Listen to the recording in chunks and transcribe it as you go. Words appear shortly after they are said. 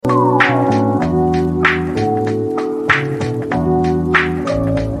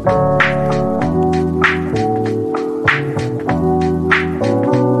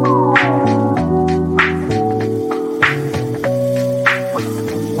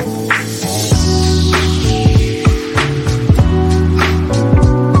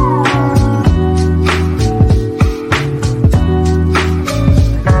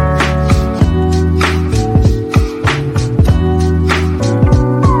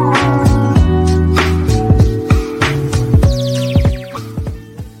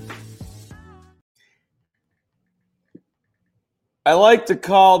I like to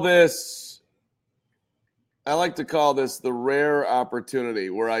call this the rare opportunity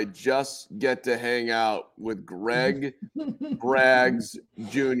where I just get to hang out with Greg Braggs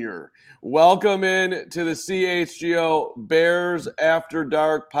Jr. Welcome in to the CHGO Bears After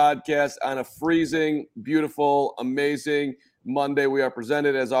Dark podcast on a freezing, beautiful, amazing Monday. We are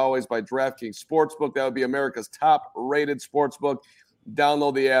presented, as always, by DraftKings Sportsbook. That would be America's top-rated sportsbook.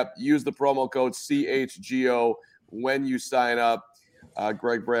 Download the app. Use the promo code CHGO when you sign up.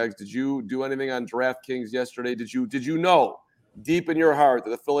 Greg Braggs, did you do anything on DraftKings yesterday? Did you know deep in your heart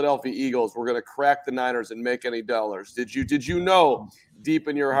that the Philadelphia Eagles were going to crack the Niners and make any dollars? Did you know deep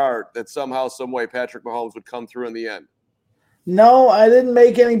in your heart that somehow, some way, Patrick Mahomes would come through in the end? No, I didn't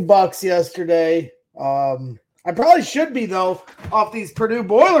make any bucks yesterday. I probably should be, though, off these Purdue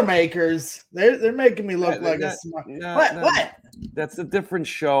Boilermakers. They're making me look like a smart. What? That's a different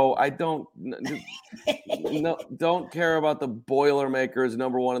show. I don't care about the Boilermakers,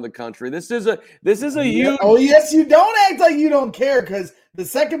 number one in the country. This is a huge. Oh yes, you don't act like you don't care, because the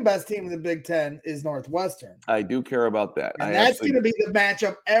second best team in the Big Ten is Northwestern. I do care about that, and that's going to be the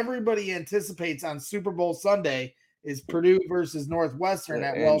matchup everybody anticipates on Super Bowl Sunday. Is Purdue versus Northwestern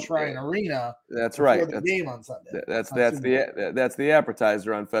at Welsh Ryan Arena. That's right. The game on Sunday. That's the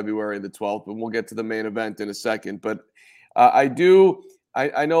appetizer on February the 12th, and we'll get to the main event in a second. But I know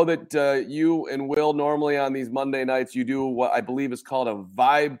that you and Will normally on these Monday nights you do what I believe is called a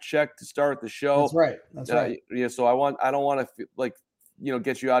vibe check to start the show. That's right. Yeah. So I don't want to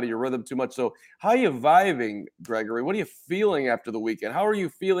get you out of your rhythm too much. So how are you vibing, Gregory? What are you feeling after the weekend? How are you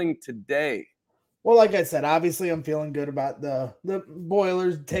feeling today? Well, like I said, obviously I'm feeling good about the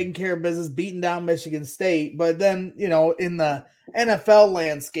Boilers taking care of business, beating down Michigan State. But then, in the NFL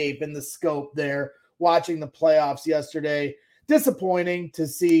landscape, in the scope there, watching the playoffs yesterday, disappointing to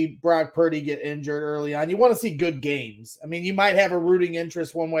see Brock Purdy get injured early on. You want to see good games. I mean, you might have a rooting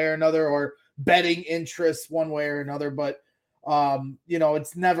interest one way or another, or betting interest one way or another. But,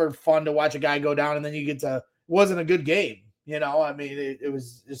 it's never fun to watch a guy go down and then you get to – wasn't a good game. I mean, it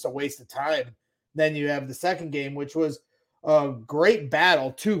was just a waste of time. Then you have the second game, which was a great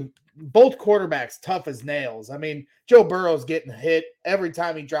battle. Both quarterbacks tough as nails. I mean, Joe Burrow's getting hit every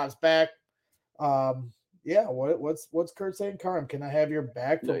time he drops back. What's Kurt saying? Carm, can I have your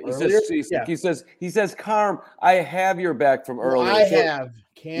back from earlier? He says, Carm, I have your back from earlier. I have.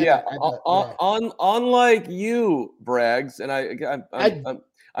 Unlike you, Braggs, and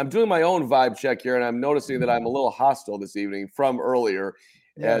I'm doing my own vibe check here, and I'm noticing that I'm a little hostile this evening from earlier.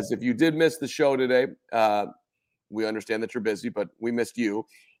 Yeah. As if you did miss the show today, we understand that you're busy, but we missed you.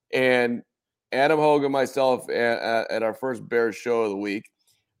 And Adam Hogue and myself at our first Bears show of the week,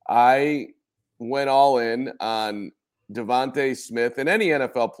 I went all in on Devontae Smith and any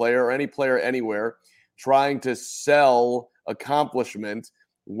NFL player or any player anywhere trying to sell accomplishment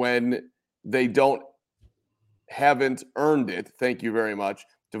when they haven't earned it. Thank you very much.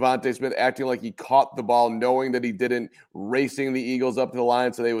 Devontae Smith acting like he caught the ball, knowing that he didn't, racing the Eagles up to the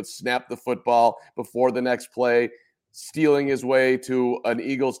line so they would snap the football before the next play, stealing his way to an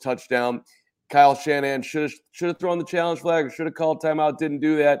Eagles touchdown. Kyle Shanahan should have thrown the challenge flag or should have called timeout, didn't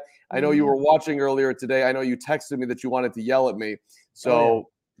do that. I know you were watching earlier today. I know you texted me that you wanted to yell at me.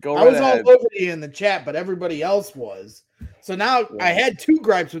 So go right ahead. I was all over you in the chat, but everybody else was. So now I had 2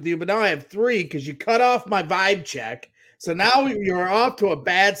 gripes with you, but now I have 3 because you cut off my vibe check. So now you're off to a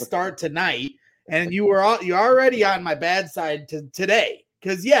bad start tonight, and you're already on my bad side today.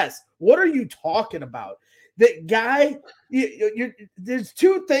 Because, yes, what are you talking about? That guy, there's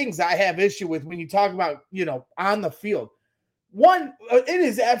 2 things I have issue with when you talk about, on the field. One, it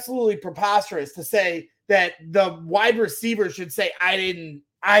is absolutely preposterous to say that the wide receiver should say, I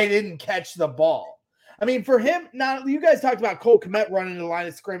didn't catch the ball. I mean, for him, now you guys talked about Cole Kmet running the line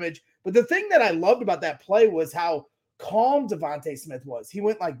of scrimmage, but the thing that I loved about that play was how calm Devontae Smith was. He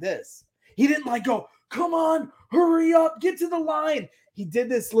went like this. He didn't go, come on, hurry up, get to the line. He did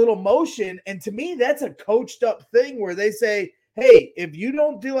this little motion, and to me, that's a coached up thing where they say, hey, if you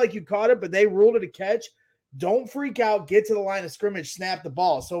don't feel like you caught it, but they ruled it a catch, don't freak out, get to the line of scrimmage, snap the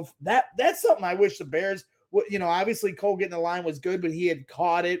ball. So that's something I wish the Bears, obviously Cole getting the line was good, but he had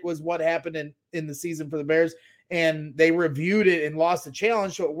caught it was what happened in the season for the Bears, and they reviewed it and lost the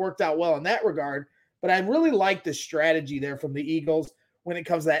challenge, so it worked out well in that regard. But I really like the strategy there from the Eagles when it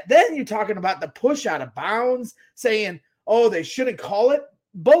comes to that. Then you're talking about the push out of bounds, saying, oh, they shouldn't call it.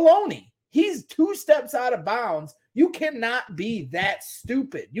 Baloney. He's 2 steps out of bounds. You cannot be that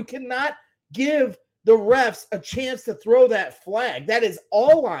stupid. You cannot give the refs a chance to throw that flag. That is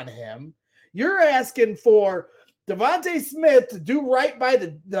all on him. You're asking for Devontae Smith to do right by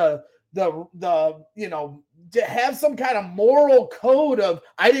the to have some kind of moral code of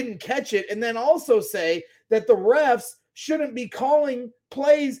I didn't catch it, and then also say that the refs shouldn't be calling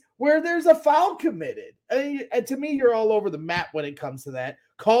plays where there's a foul committed. To me, you're all over the map when it comes to that.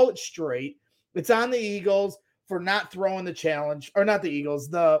 Call it straight. It's on the Eagles for not throwing the challenge, or not the Eagles,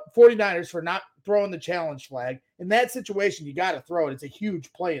 the 49ers for not throwing the challenge flag. In that situation, you got to throw it. It's a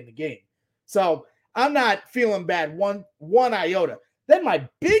huge play in the game. So I'm not feeling bad one iota. Then my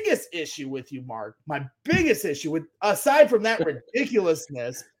biggest issue with you, Mark, aside from that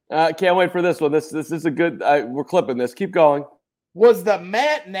ridiculousness. Can't wait for this one. This is a good, we're clipping this. Keep going. Was the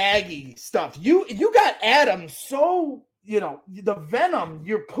Matt Nagy stuff. You got Adam so, the venom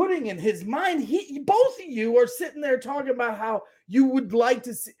you're putting in his mind. Both of you are sitting there talking about how you would like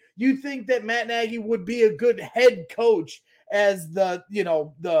to see, you think that Matt Nagy would be a good head coach as the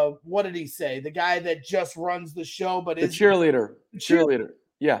what did he say? The guy that just runs the show, but is cheerleader.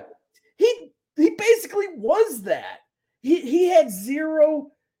 Yeah. He basically was that. He had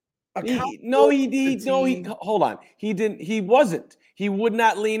zero. Hold on. He didn't. He wasn't. He would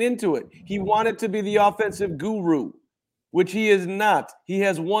not lean into it. He wanted to be the offensive guru, which he is not. He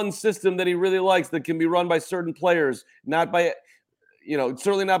has one system that he really likes that can be run by certain players, not by,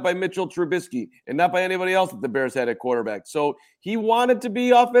 certainly not by Mitchell Trubisky and not by anybody else that the Bears had at quarterback. So he wanted to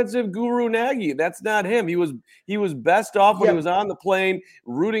be offensive guru Nagy. That's not him. He was best off when he was on the plane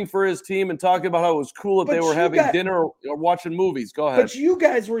rooting for his team and talking about how it was cool that they were having dinner or watching movies. Go ahead. But you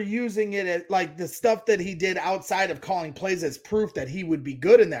guys were using it as like the stuff that he did outside of calling plays as proof that he would be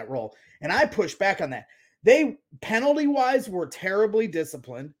good in that role. And I pushed back on that. They penalty-wise were terribly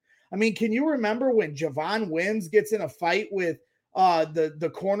disciplined. I mean, can you remember when Javon Wims gets in a fight with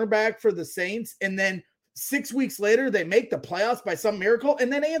the cornerback for the Saints, and then 6 weeks later they make the playoffs by some miracle,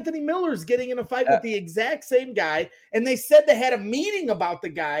 and then Anthony Miller's getting in a fight with the exact same guy, and they said they had a meeting about the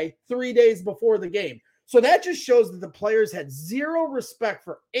guy 3 days before the game. So that just shows that the players had zero respect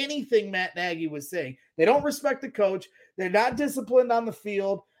for anything Matt Nagy was saying. They don't respect the coach. They're not disciplined on the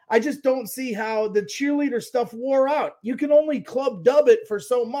field. I just don't see how the cheerleader stuff wore out. You can only club dub it for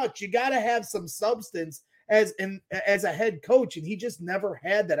so much. You got to have some substance as a head coach, and he just never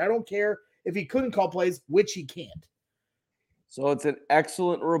had that. I don't care if he couldn't call plays, which he can't. So it's an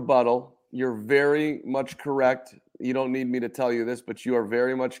excellent rebuttal. You're very much correct. You don't need me to tell you this, but you are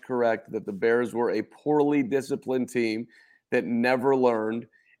very much correct that the Bears were a poorly disciplined team that never learned.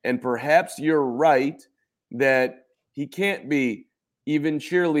 And perhaps you're right that he can't be even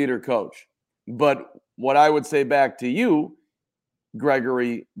cheerleader coach. But what I would say back to you,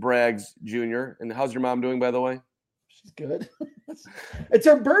 Gregory Braggs Jr., and how's your mom doing, by the way? She's good. It's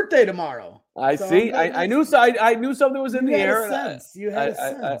her birthday tomorrow. I see. I knew something was in the air. You had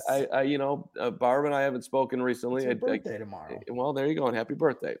a sense. Barb and I haven't spoken recently. It's her birthday tomorrow. Well, there you go, and happy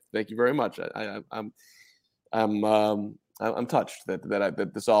birthday! Thank you very much. I'm touched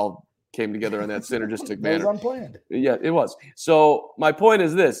that this all came together in that synergistic manner. It was unplanned. Yeah, it was. So my point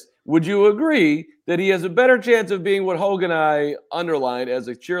is this. Would you agree that he has a better chance of being what Hogan and I underlined as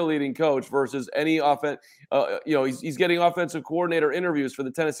a cheerleading coach versus any offense? He's getting offensive coordinator interviews for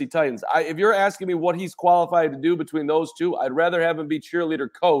the Tennessee Titans. If you're asking me what he's qualified to do between those two, I'd rather have him be cheerleader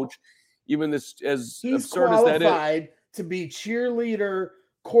coach, even this as absurd as that is. He's qualified to be cheerleader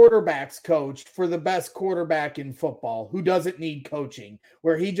quarterbacks coached for the best quarterback in football who doesn't need coaching,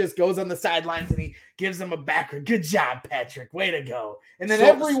 where he just goes on the sidelines and he gives them a backer. Good job, Patrick. Way to go. And then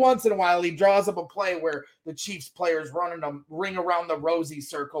every once in a while he draws up a play where the Chiefs players running a ring around the rosy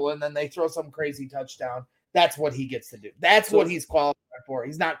circle and then they throw some crazy touchdown. That's what he gets to do. That's what he's qualified for.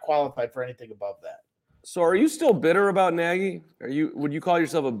 He's not qualified for anything above that. So are you still bitter about Nagy? Would you call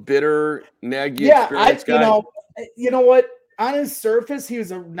yourself a bitter Nagy experienced guy? You know what? On his surface, he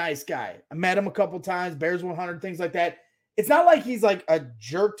was a nice guy. I met him a couple times, Bears 100, things like that. It's not like he's like a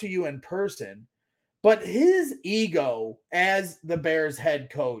jerk to you in person, but his ego as the Bears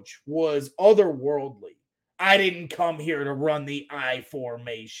head coach was otherworldly. I didn't come here to run the I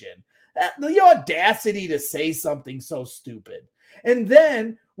formation. The audacity to say something so stupid. And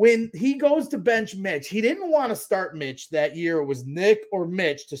then when he goes to bench Mitch, he didn't want to start Mitch that year. It was Nick or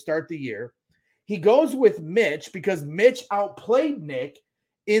Mitch to start the year. He goes with Mitch because Mitch outplayed Nick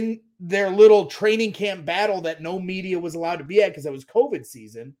in their little training camp battle that no media was allowed to be at because it was COVID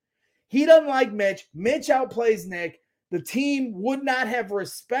season. He doesn't like Mitch. Mitch outplays Nick. The team would not have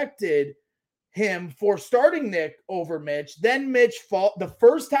respected him for starting Nick over Mitch. Then Mitch the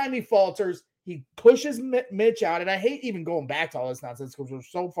first time he falters, he pushes Mitch out. And I hate even going back to all this nonsense because we're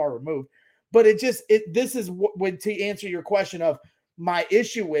so far removed. But this is what to answer your question of my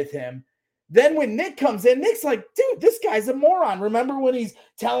issue with him. Then when Nick comes in, Nick's like, dude, this guy's a moron. Remember when he's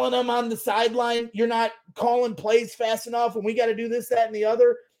telling him on the sideline, you're not calling plays fast enough and we got to do this, that, and the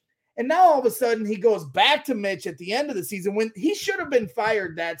other. And now all of a sudden he goes back to Mitch at the end of the season when he should have been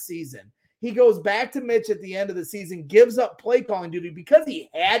fired that season. He goes back to Mitch at the end of the season, gives up play calling duty because he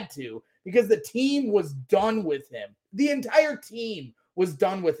had to, because the team was done with him. The entire team was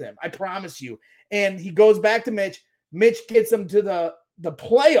done with him. I promise you. And he goes back to Mitch. Mitch gets him to the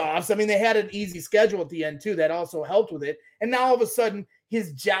playoffs. I mean, they had an easy schedule at the end too. That also helped with it. And now all of a sudden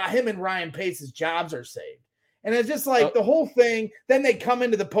him and Ryan Pace's jobs are saved. And it's just like the whole thing. Then they come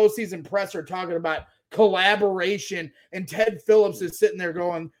into the postseason presser talking about collaboration. And Ted Phillips is sitting there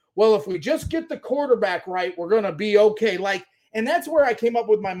going, well, if we just get the quarterback right, we're going to be okay. And that's where I came up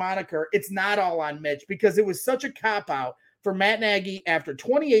with my moniker. It's not all on Mitch, because it was such a cop-out for Matt Nagy after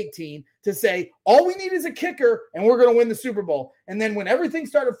 2018 to say, all we need is a kicker and we're going to win the Super Bowl. And then when everything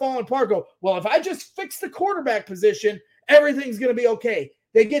started falling apart, go, well, if I just fix the quarterback position, everything's going to be okay.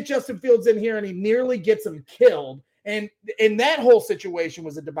 They get Justin Fields in here and he nearly gets him killed. And that whole situation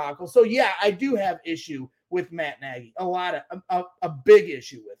was a debacle. So, yeah, I do have issue with Matt Nagy. A big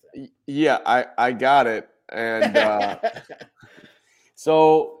issue with it. Yeah, I got it. And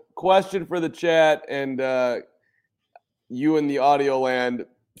so question for the chat, and you in the audio land,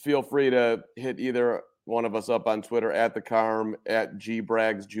 feel free to hit either one of us up on Twitter at the Carm, at G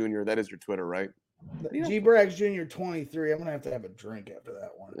Braggs Jr. That is your Twitter, right? G Braggs Jr. 23. I'm gonna have to have a drink after that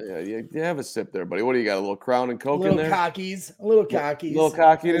one. Yeah, you have a sip there, buddy. What do you got? A little Crown and Coke in there? A little cockies. A little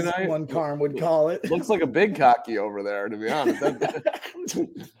cocky tonight. One Carm would call it. Looks like a big cocky over there, to be honest.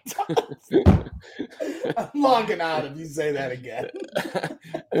 I'm logging out if you say that again.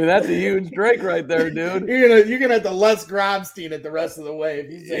 I mean, that's a huge drink right there, dude. You're gonna have to Les Grobstein it the rest of the way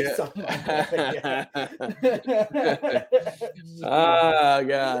if you say something like that. Oh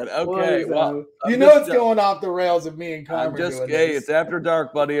God. Okay. Well, it's going off the rails of me and Carm. It's after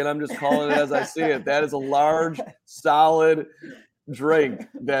dark, buddy, and I'm just calling it as I see it. That is a large, solid drink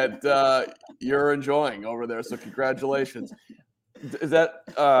that you're enjoying over there. So congratulations. Is that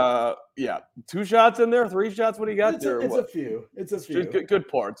 2 shots in there, 3 shots? What do you got there? It's a few. Good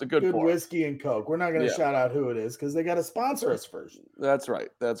pour. It's a good pour. Whiskey and Coke. We're not going to shout out who it is because they got to sponsor us first. That's right.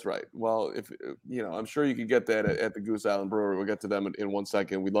 Well, if I'm sure you can get that at the Goose Island Brewery. We'll get to them in 1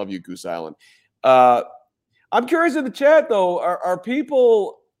 second. We love you, Goose Island. I'm curious in the chat though. Are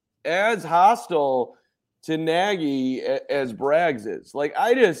people as hostile to Nagy as Braggs is? Like,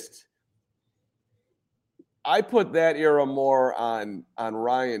 I put that era more on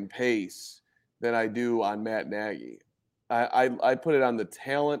Ryan Pace than I do on Matt Nagy. I put it on the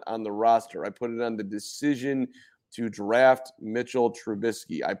talent on the roster. I put it on the decision to draft Mitchell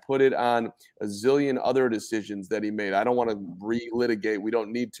Trubisky. I put it on a zillion other decisions that he made. I don't want to relitigate. We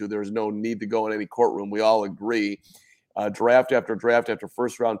don't need to. There's no need to go in any courtroom. We all agree. Draft after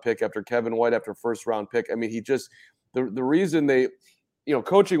first-round pick, after Kevin White, after first-round pick. I mean, the reason they –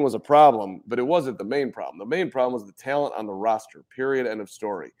 coaching was a problem, but it wasn't the main problem. The main problem was the talent on the roster, period, end of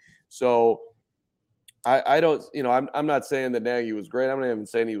story. So I don't, I'm not saying that Nagy was great. I'm not even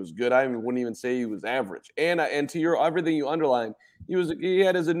saying he was good. I wouldn't even say he was average. And to your everything you underlined, he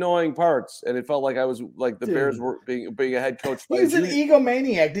had his annoying parts, and it felt like I was like the Bears were being a head coach. He's an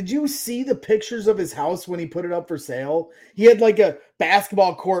egomaniac. Did you see the pictures of his house when he put it up for sale? He had like a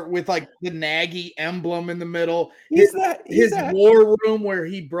basketball court with like the Nagy emblem in the middle. His war room where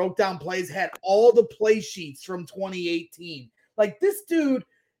he broke down plays had all the play sheets from 2018. Like, this dude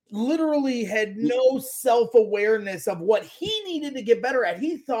literally had no self-awareness of what he needed to get better at.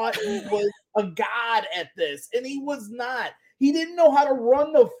 He thought he was a god at this, and he was not. He didn't know how to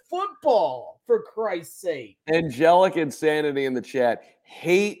run the football, for Christ's sake. Angelic Insanity in the chat.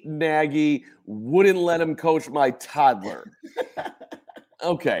 Hate Nagy. Wouldn't let him coach my toddler.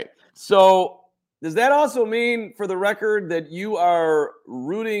 Okay. So does that also mean, for the record, that you are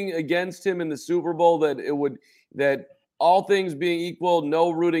rooting against him in the Super Bowl, that all things being equal,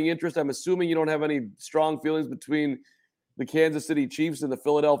 no rooting interest? I'm assuming you don't have any strong feelings between the Kansas City Chiefs and the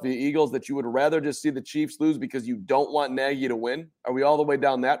Philadelphia Eagles, that you would rather just see the Chiefs lose because you don't want Nagy to win? Are we all the way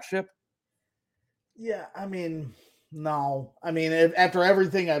down that ship? Yeah, I mean, no. I mean, after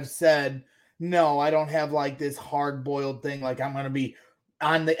everything I've said, no, I don't have like this hard-boiled thing. Like, I'm going to be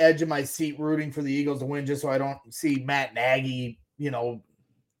on the edge of my seat rooting for the Eagles to win just so I don't see Matt Nagy, on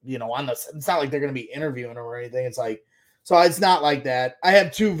the, it's not like they're going to be interviewing him or anything. It's like, so it's not like that. I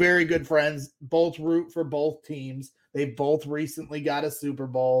have 2 very good friends, both root for both teams. They both recently got a Super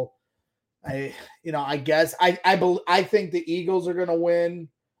Bowl. I guess I think the Eagles are going to win.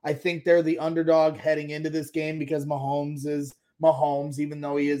 I think they're the underdog heading into this game because Mahomes is Mahomes, even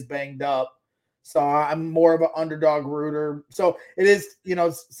though he is banged up. So I'm more of an underdog rooter. So it is,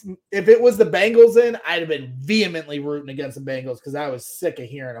 if it was the Bengals I'd have been vehemently rooting against the Bengals because I was sick of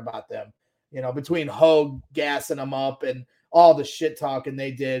hearing about them. Between Hogue gassing them up and all the shit talking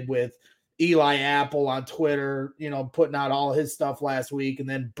they did with Eli Apple on Twitter, putting out all his stuff last week, and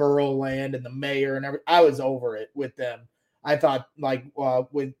then Burrowland and the mayor and everything. I was over it with them. I thought,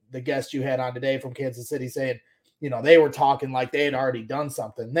 with the guest you had on today from Kansas City saying, they were talking like they had already done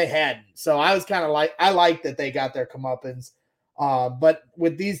something. They hadn't. So I was kind of I like that they got their comeuppance. But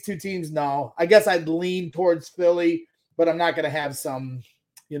with these two teams, no. I guess I'd lean towards Philly, but I'm not going to have some,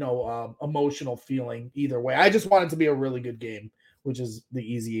 emotional feeling either way. I just want it to be a really good game, which is the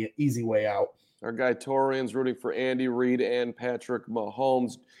easy way out. Our guy Torian's rooting for Andy Reid and Patrick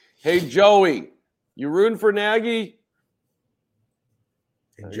Mahomes. Hey, Joey, you rooting for Nagy?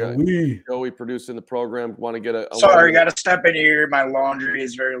 Joey producing the program. Want to get a sorry, got to step in here. My laundry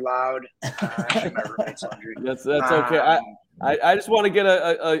is very loud. My roommate's laundry. That's okay. I just want to get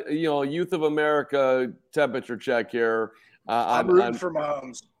a Youth of America temperature check here. I'm rooting for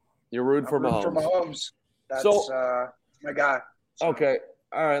Mahomes. You're rooting for Mahomes. That's my guy. So. Okay.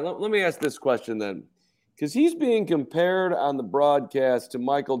 All right. Let me ask this question then, because he's being compared on the broadcast to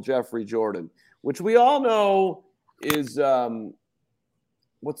Michael Jeffrey Jordan, which we all know is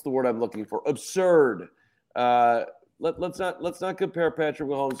what's the word I'm looking for? Absurd. Let's not compare Patrick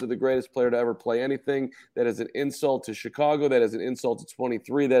Mahomes to the greatest player to ever play anything. That is an insult to Chicago. That is an insult to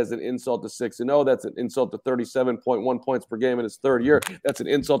 23. That is an insult to 6-0. That's an insult to 37.1 points per game in his third year. That's an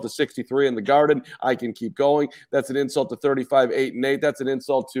insult to 63 in the Garden. I can keep going. That's an insult to 35, 8-8. That's an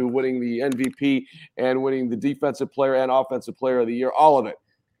insult to winning the MVP and winning the defensive player and offensive player of the year. All of it.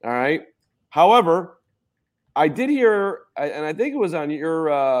 All right. However, I did hear, and I think it was on your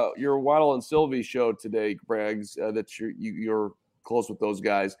Waddle and Sylvie show today, Braggs, that you're close with those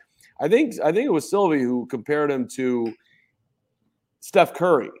guys. I think it was Sylvie who compared him to Steph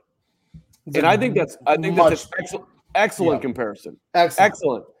Curry, and I think that's an excellent comparison.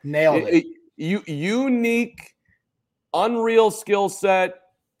 Excellent. Nailed it. Unique, unreal skill set,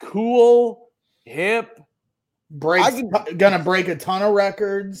 cool, hip. Gonna break a ton of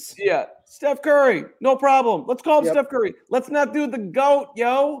records. Yeah. Steph Curry, no problem. Let's call him Steph Curry. Let's not do the GOAT,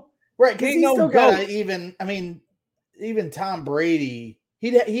 yo. Right, because he's still got to even Tom Brady,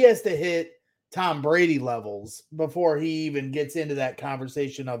 he has to hit Tom Brady levels before he even gets into that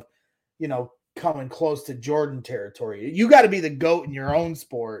conversation of, coming close to Jordan territory. You got to be the GOAT in your own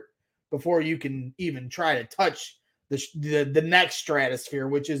sport before you can even try to touch the next stratosphere,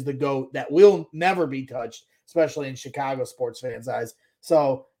 which is the GOAT that will never be touched, especially in Chicago sports fans' eyes.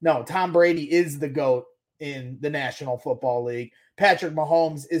 So, no, Tom Brady is the GOAT in the National Football League. Patrick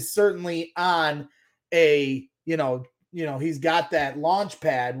Mahomes is certainly on a, he's got that launch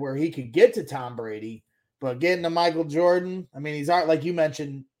pad where he could get to Tom Brady, but getting to Michael Jordan, he's like you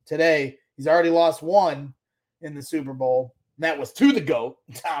mentioned today, he's already lost one in the Super Bowl. And that was to the GOAT,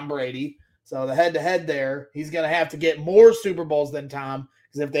 Tom Brady. So the head-to-head there, he's going to have to get more Super Bowls than Tom,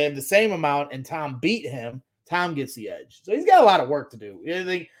 because if they have the same amount and Tom beat him, Tom gets the edge. So he's got a lot of work to do. I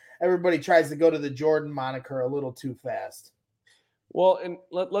think everybody tries to go to the Jordan moniker a little too fast. Well, and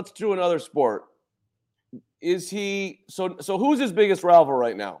let's do another sport. Is he so who's his biggest rival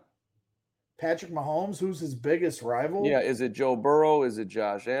right now? Patrick Mahomes, who's his biggest rival? Yeah, is it Joe Burrow? Is it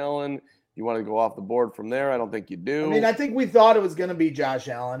Josh Allen? You want to go off the board from there? I don't think you do. I think we thought it was going to be Josh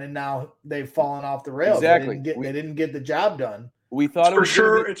Allen, and now they've fallen off the rails. Exactly. They didn't get the job done. We thought for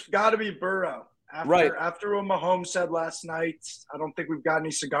sure it's got to be Burrow. After what Mahomes said last night, I don't think we've got any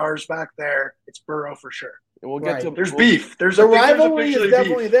cigars back there. It's Burrow for sure. And we'll get to there's beef. The rivalry is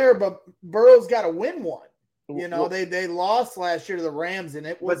definitely there, but Burrow's got to win one. They lost last year to the Rams, and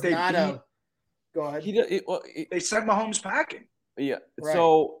it was not a. Go ahead. They sent Mahomes packing. Yeah. Right.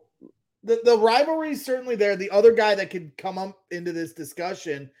 So the rivalry is certainly there. The other guy that could come up into this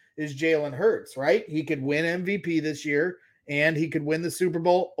discussion is Jalen Hurts, right? He could win MVP this year, and he could win the Super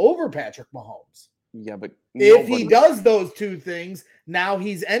Bowl over Patrick Mahomes. Yeah, but if he does those two things, now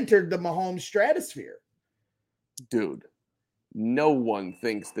he's entered the Mahomes stratosphere. Dude, no one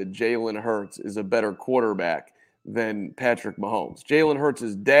thinks that Jalen Hurts is a better quarterback than Patrick Mahomes. Jalen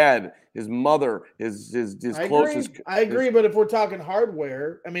Hurts' dad, his mother, his closest. I agree, but if we're talking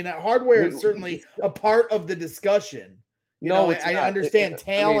hardware, hardware is certainly a part of the discussion. I understand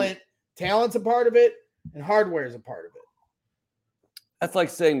talent. Talent's a part of it, and hardware is a part of it. That's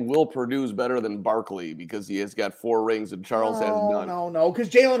like saying Will Purdue's better than Barkley because he has got 4 rings and Charles has none. No, because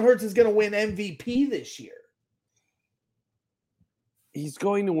Jalen Hurts is going to win MVP this year. He's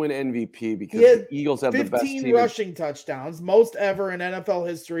going to win MVP because the Eagles have the best team. 15 rushing touchdowns, most ever in NFL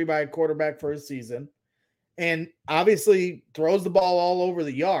history by a quarterback for a season. And obviously throws the ball all over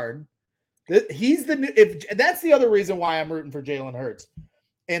the yard. He's that's the other reason why I'm rooting for Jalen Hurts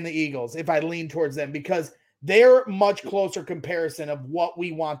and the Eagles, if I lean towards them, because they're much closer comparison of what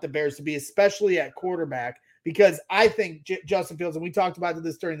we want the Bears to be, especially at quarterback, because I think Justin Fields, and we talked about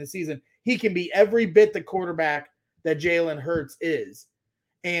this during the season, he can be every bit the quarterback that Jalen Hurts is.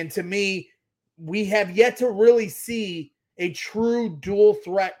 And to me, we have yet to really see a true dual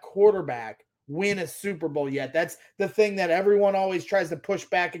threat quarterback win a Super Bowl yet. That's the thing that everyone always tries to push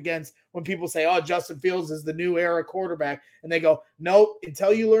back against when people say, oh, Justin Fields is the new era quarterback. And they go, nope,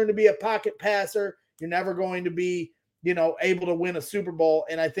 until you learn to be a pocket passer, you're never going to be, able to win a Super Bowl.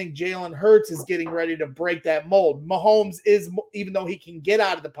 And I think Jalen Hurts is getting ready to break that mold. Mahomes is, even though he can get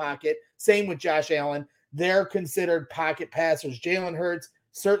out of the pocket, same with Josh Allen, they're considered pocket passers. Jalen Hurts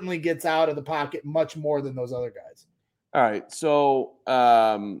certainly gets out of the pocket much more than those other guys. All right. So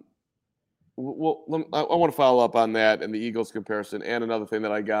I want to follow up on that and the Eagles comparison and another thing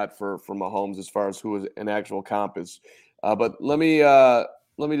that I got for Mahomes as far as who is an actual comp is. But let me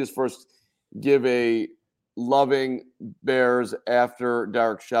just first give a loving Bears After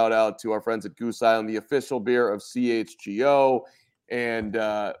Dark shout out to our friends at Goose Island, the official beer of CHGO. And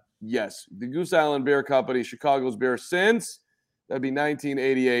yes, the Goose Island Beer Company, Chicago's beer since that'd be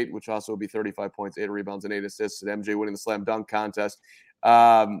 1988, which also would be 35 points, 8 rebounds, and 8 assists, and MJ winning the slam dunk contest.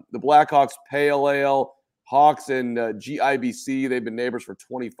 The Blackhawks Pale Ale, Hawks and GIBC, they've been neighbors for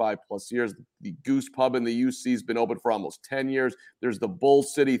 25 plus years. The Goose Pub in the UC has been open for almost 10 years. There's the Bull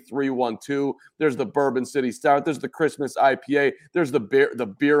City 312. There's the Bourbon City Stout. There's the Christmas IPA. There's the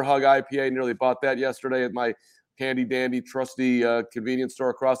Beer Hug IPA. Nearly bought that yesterday at my handy dandy trusty convenience store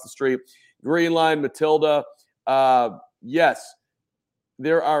across the street. Green Line, Matilda. Yes.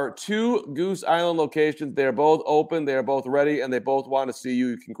 There are 2 Goose Island locations. They are both open. They are both ready, and they both want to see you.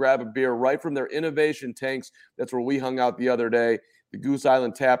 You can grab a beer right from their innovation tanks. That's where we hung out the other day. The Goose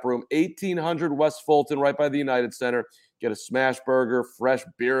Island Tap Room, 1800 West Fulton, right by the United Center. Get a smash burger, fresh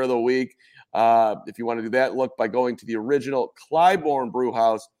beer of the week. If you want to do that, look by going to the original Clybourne Brew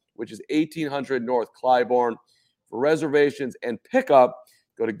House, which is 1800 North Clybourne. For reservations and pickup,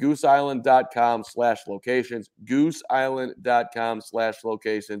 go to gooseisland.com/locations,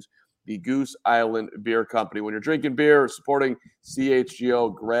 gooseisland.com/locations, the Goose Island Beer Company. When you're drinking beer, supporting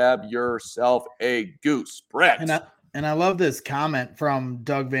CHGO, grab yourself a goose. Brett. And I love this comment from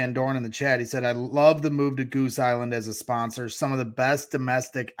Doug Van Dorn in the chat. He said, I love the move to Goose Island as a sponsor. Some of the best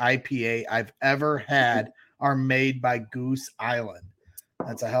domestic IPA I've ever had are made by Goose Island.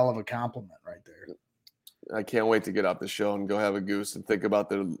 That's a hell of a compliment right there. I can't wait to get off the show and go have a goose and think about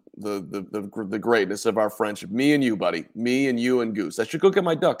the greatness of our friendship. Me and you, buddy. Me and you and Goose. I should go get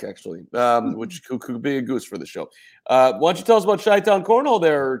my duck, actually, which could be a goose for the show. Why don't you tell us about Chi-Town Cornhole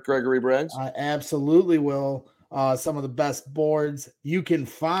there, Gregory Braggs? I absolutely will. Some of the best boards you can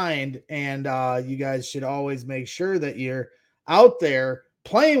find, and you guys should always make sure that you're out there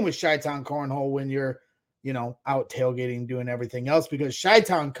playing with Chi-Town Cornhole when you're out tailgating, doing everything else, because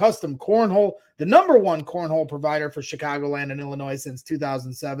Chi-Town Custom Cornhole, the #1 cornhole provider for Chicagoland and Illinois since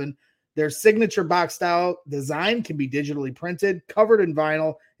 2007. Their signature box style design can be digitally printed, covered in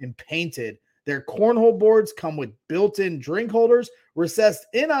vinyl, and painted. Their cornhole boards come with built-in drink holders, recessed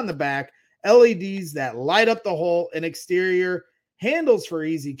in on the back, LEDs that light up the hole, and exterior handles for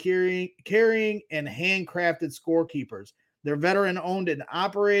easy carrying, and handcrafted scorekeepers. They're veteran-owned and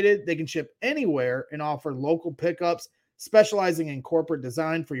operated. They can ship anywhere and offer local pickups, specializing in corporate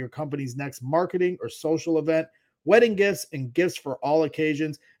design for your company's next marketing or social event, wedding gifts, and gifts for all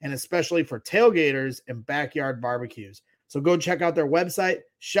occasions, and especially for tailgaters and backyard barbecues. So go check out their website,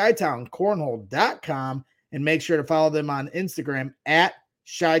 ChiTownCornhole.com, and make sure to follow them on Instagram at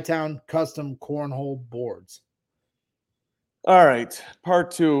Chi-Town Custom Cornhole Boards. All right,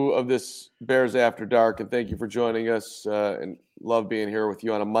 part 2 of this Bears After Dark, and thank you for joining us, and love being here with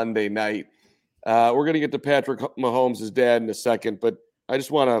you on a Monday night. We're going to get to Patrick Mahomes' dad in a second, but I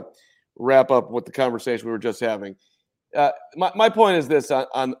just want to wrap up with the conversation we were just having. My point is this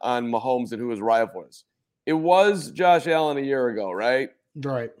on Mahomes and who his rival is. It was Josh Allen a year ago, right?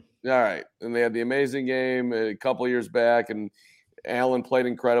 Right. All right, and they had the amazing game a couple of years back, and Allen played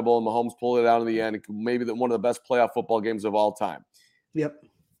incredible, and Mahomes pulled it out in the end. Maybe one of the best playoff football games of all time. Yep.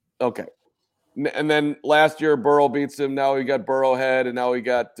 Okay. And then last year, Burrow beats him. Now we got Burrowhead, and now we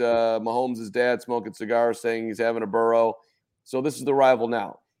got Mahomes' dad smoking cigars, saying he's having a Burrow. So this is the rival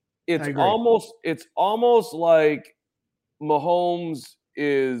now. It's almost like Mahomes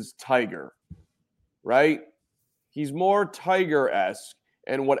is Tiger, right? He's more Tiger-esque,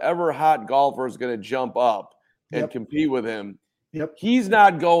 and whatever hot golfer is going to jump up and compete with him, he's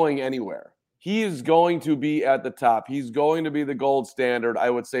not going anywhere. He is going to be at the top. He's going to be the gold standard, I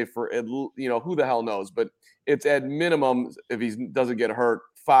would say, for, who the hell knows, but it's at minimum, if he doesn't get hurt,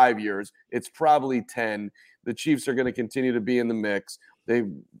 5 years. It's probably 10. The Chiefs are going to continue to be in the mix.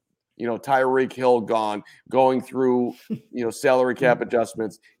 Tyreek Hill going through, salary cap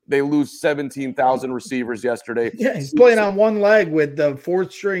adjustments. They lose 17,000 receivers yesterday. Yeah, he's playing on one leg with the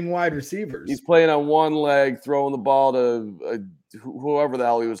fourth-string wide receivers. He's playing on one leg, throwing the ball to whoever the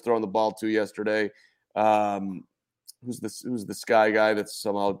hell he was throwing the ball to yesterday. Who's the Sky guy that's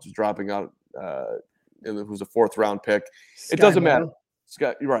somehow just dropping out? Who's a fourth-round pick? It doesn't matter.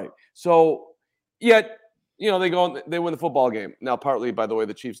 Scott, you're right. So, yet. They win the football game. Now, partly, by the way,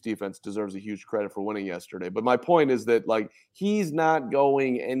 the Chiefs defense deserves a huge credit for winning yesterday. But my point is that, he's not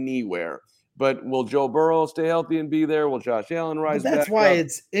going anywhere. But will Joe Burrow stay healthy and be there? Will Josh Allen rise back? That's why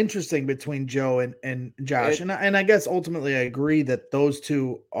it's interesting between Joe and Josh. And I guess ultimately I agree that those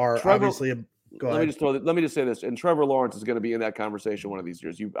two are obviously Let me just say this, and Trevor Lawrence is going to be in that conversation one of these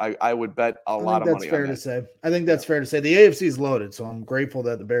years. I would bet a lot of money on that. That's fair to say. I think that's fair to say. The AFC is loaded, so I'm grateful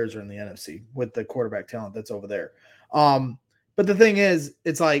that the Bears are in the NFC with the quarterback talent that's over there. But the thing is,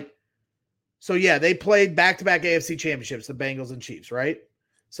 it's they played back-to-back AFC championships, the Bengals and Chiefs, right?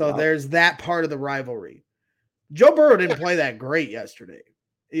 So there's that part of the rivalry. Joe Burrow didn't play that great yesterday.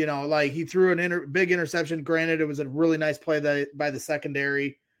 He threw a big interception. Granted, it was a really nice play by the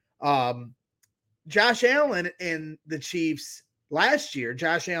secondary. Josh Allen and the Chiefs last year,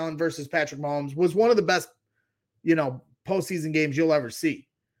 Josh Allen versus Patrick Mahomes, was one of the best, postseason games you'll ever see.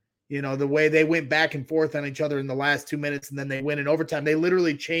 The way they went back and forth on each other in the last 2 minutes, and then they win in overtime. They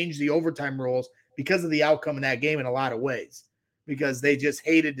literally changed the overtime rules because of the outcome in that game in a lot of ways, because they just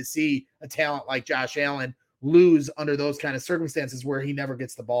hated to see a talent like Josh Allen lose under those kind of circumstances where he never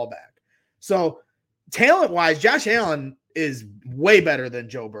gets the ball back. So talent-wise, Josh Allen is way better than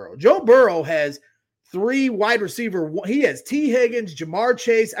Joe Burrow. Joe Burrow has 3 wide receiver. He has T. Higgins, Jamar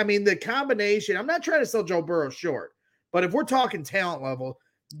Chase. I mean, the combination. I'm not trying to sell Joe Burrow short, but if we're talking talent level,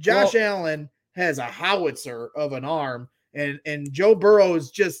 Josh Allen has a howitzer of an arm, and Joe Burrow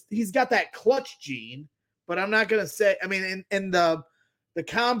is he's got that clutch gene, but I'm not going to say, and the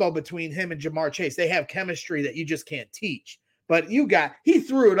combo between him and Jamar Chase, they have chemistry that you just can't teach. But he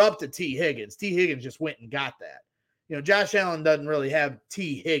threw it up to T. Higgins. T. Higgins just went and got that. Josh Allen doesn't really have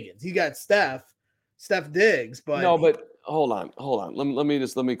T. Higgins. He got Steph Diggs, but no. But hold on. Let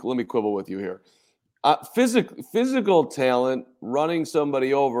me quibble with you here. Physical talent, running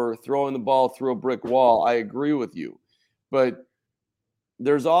somebody over, throwing the ball through a brick wall. I agree with you, but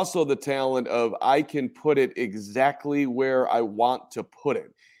there's also the talent of I can put it exactly where I want to put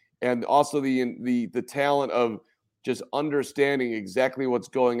it, and also the talent of just understanding exactly what's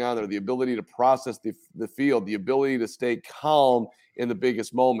going on there, the ability to process the field, the ability to stay calm in the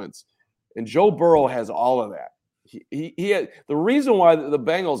biggest moments. And Joe Burrow has all of that. He had the reason why the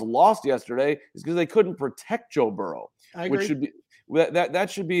Bengals lost yesterday is because they couldn't protect Joe Burrow, which should be that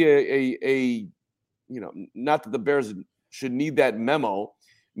should be a not that the Bears should need that memo,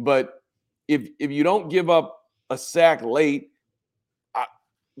 but if you don't give up a sack late,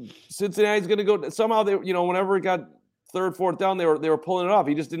 Cincinnati's going to go somehow. They whenever it got third, fourth down, they were pulling it off.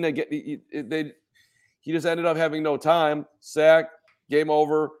 He just didn't get he just ended up having no time. Sack, game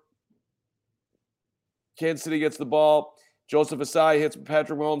over. Kansas City gets the ball. Joseph Asai hits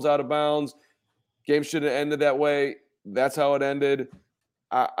Patrick Mahomes out of bounds. Game should have ended that way. That's how it ended.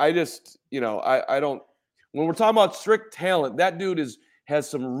 I just, I don't. When we're talking about strict talent, that dude has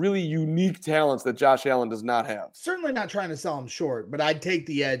some really unique talents that Josh Allen does not have. Certainly not trying to sell him short, but I'd take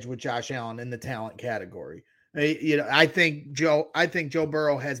the edge with Josh Allen in the talent category. I think Joe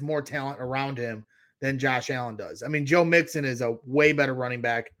Burrow has more talent around him than Josh Allen does. Joe Mixon is a way better running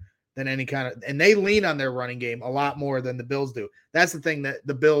back than any kind of, and they lean on their running game a lot more than the Bills do. That's the thing that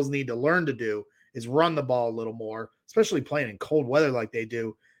the Bills need to learn to do is run the ball a little more, especially playing in cold weather like they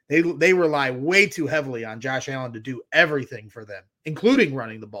do. They rely way too heavily on Josh Allen to do everything for them, including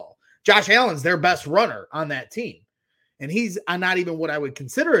running the ball. Josh Allen's their best runner on that team. And he's not even what I would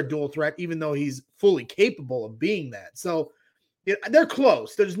consider a dual threat, even though he's fully capable of being that. So they're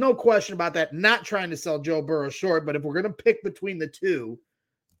close. There's no question about that. Not trying to sell Joe Burrow short, but if we're going to pick between the two,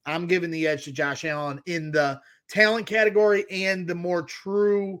 I'm giving the edge to Josh Allen in the talent category and the more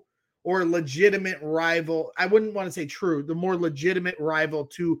true or legitimate rival. I wouldn't want to say true, the more legitimate rival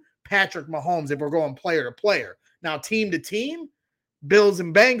to Patrick Mahomes if we're going player to player. Now, team to team, Bills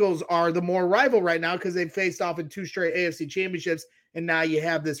and Bengals are the more rival right now because they've faced off in 2 straight AFC championships, and now you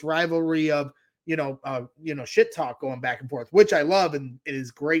have this rivalry of shit talk going back and forth, which I love, and it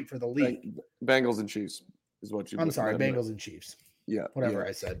is great for the league. Bengals and Chiefs is what you. I'm sorry, Bengals and Chiefs. Yeah, whatever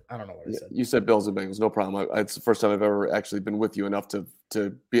I said. I don't know what I said. You said Bills and Bengals, no problem. It's the first time I've ever actually been with you enough to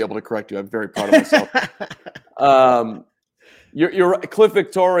be able to correct you. I'm very proud of myself. You're Cliff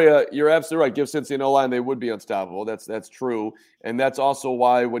Victoria. You're absolutely right. Give Cincy an O-line, they would be unstoppable. That's true, and that's also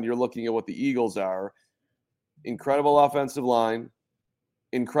why when you're looking at what the Eagles are, incredible offensive line,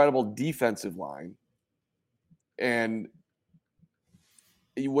 incredible defensive line, and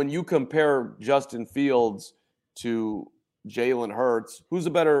when you compare Justin Fields to Jalen Hurts, who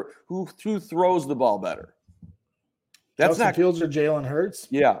throws the ball better? That's Justin Fields or Jalen Hurts?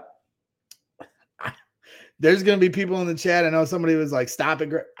 Yeah. There's going to be people in the chat. I know somebody was like, "Stop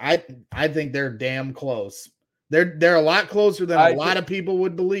it." I think they're damn close. They're a lot closer than a lot of people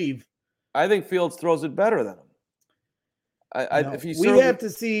would believe. I think Fields throws it better than him. We have to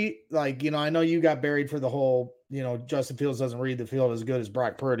see, I know you got buried for the whole, Justin Fields doesn't read the field as good as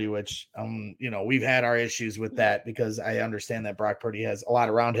Brock Purdy, which, we've had our issues with that because I understand that Brock Purdy has a lot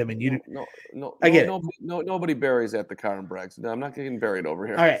around him, and nobody buries at the car and brags. No, I'm not getting buried over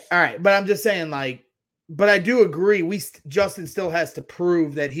here. All right, but I'm just saying, but I do agree. Justin still has to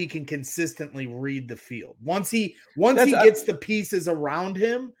prove that he can consistently read the field. Once he gets the pieces around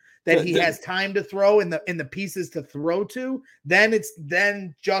him, that he has time to throw and the pieces to throw to, then it's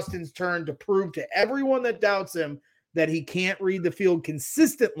Justin's turn to prove to everyone that doubts him that he can't read the field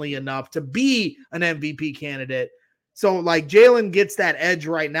consistently enough to be an MVP candidate. So Jalen gets that edge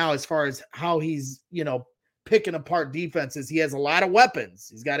right now as far as how he's, picking apart defenses. He has a lot of weapons.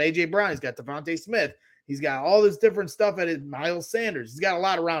 He's got A.J. Brown. He's got Devontae Smith. He's got all this different stuff at his Miles Sanders. He's got a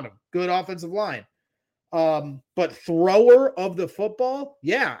lot around him. Good offensive line. But thrower of the football,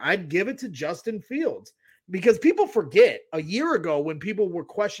 yeah, I'd give it to Justin Fields because people forget a year ago when people were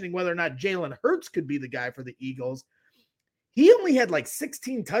questioning whether or not Jalen Hurts could be the guy for the Eagles. He only had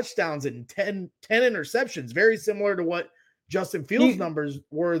 16 touchdowns and 10 interceptions, very similar to what Justin Fields' numbers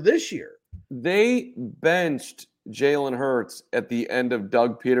were this year. They benched Jalen Hurts at the end of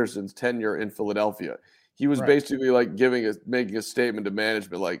Doug Peterson's tenure in Philadelphia. He was basically making a statement to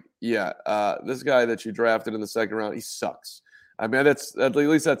management, this guy that you drafted in the second round, he sucks. I mean, at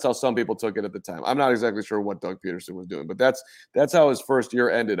least that's how some people took it at the time. I'm not exactly sure what Doug Peterson was doing, but that's how his first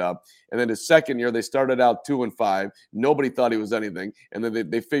year ended up. And then his second year, they started out 2-5. Nobody thought he was anything. And then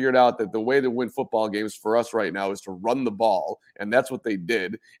they figured out that the way to win football games for us right now is to run the ball. And that's what they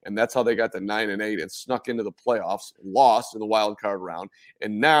did. And that's how they got to 9-8 and snuck into the playoffs, lost in the wild card round.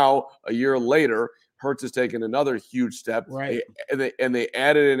 And now, a year later, Hurts has taken another huge step, right? And they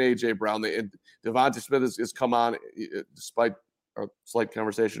added in A.J. Brown. Devontae Smith has come on, despite a slight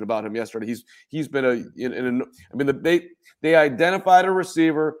conversation about him yesterday. He's been they identified a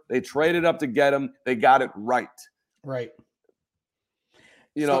receiver. They traded up to get him. They got it right. Right.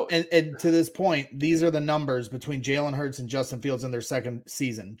 And to this point, these are the numbers between Jalen Hurts and Justin Fields in their second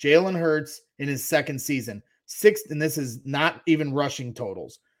season. Jalen Hurts in his second season, and this is not even rushing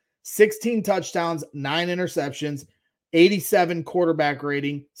totals. 16 touchdowns, 9 interceptions, 87 quarterback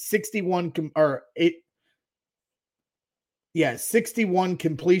rating, 61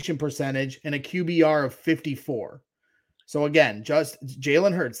 completion percentage, and a QBR of 54. So again, just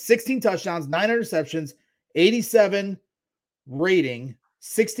Jalen Hurts, 16 touchdowns, 9 interceptions, 87 rating,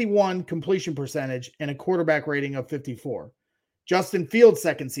 61 completion percentage, and a quarterback rating of 54. Justin Fields'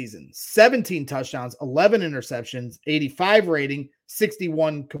 second season, 17 touchdowns, 11 interceptions, 85 rating,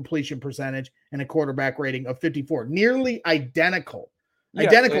 61 completion percentage, and a quarterback rating of 54. Nearly identical.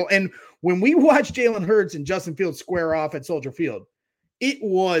 And when we watched Jalen Hurts and Justin Fields square off at Soldier Field, there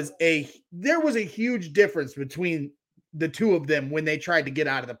was a huge difference between the two of them when they tried to get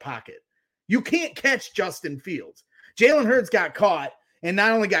out of the pocket. You can't catch Justin Fields. Jalen Hurts got caught, and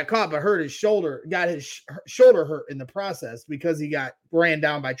not only got caught, but got his shoulder hurt in the process because he got ran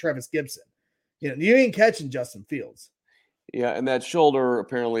down by Travis Gibson. You ain't catching Justin Fields. Yeah, and that shoulder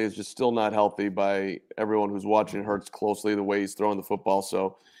apparently is just still not healthy by everyone who's watching Hurts closely, the way he's throwing the football.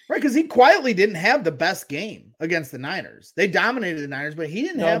 So right, because he quietly didn't have the best game against the Niners. They dominated the Niners, but he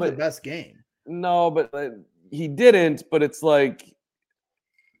didn't have the best game. No, but he didn't. But it's like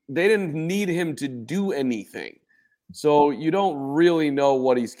they didn't need him to do anything. So you don't really know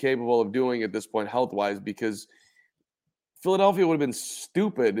what he's capable of doing at this point health-wise, because Philadelphia would have been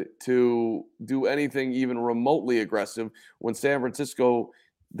stupid to do anything even remotely aggressive when San Francisco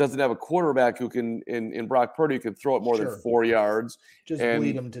doesn't have a quarterback who can, in Brock Purdy, who can throw it more than 4 yards. Just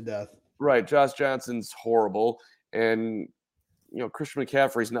bleed him to death. Right. Josh Johnson's horrible. And, Christian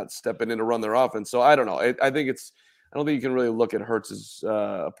McCaffrey's not stepping in to run their offense. So I don't know. I think I don't think you can really look at Hurts's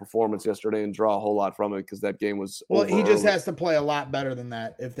performance yesterday and draw a whole lot from it because that game was well. He just early. has to play a lot better than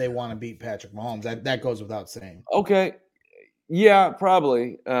that if they want to beat Patrick Mahomes. That goes without saying. Okay, yeah,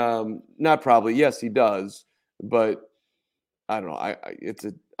 probably. Not probably. Yes, he does, but I don't know.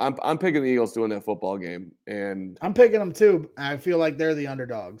 I'm picking the Eagles to win that football game, and I'm picking them too. I feel like they're the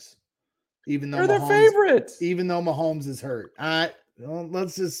underdogs, even though they're their favorite. Even though Mahomes is hurt,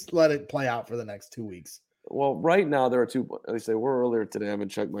 let's just let it play out for the next 2 weeks. Well, right now there are two. At least they were earlier today. I haven't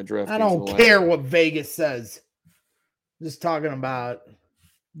checked my draft. I don't care what Vegas says. Just talking about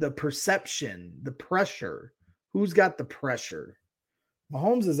the perception, the pressure. Who's got the pressure?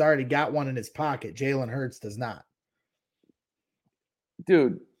 Mahomes has already got one in his pocket. Jalen Hurts does not.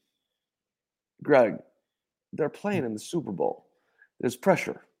 Dude, Greg, they're playing in the Super Bowl. There's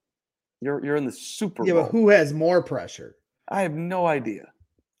pressure. You're in the Super Bowl. Yeah, but who has more pressure? I have no idea.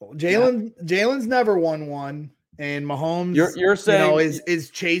 Jalen's never won one, and Mahomes, you're saying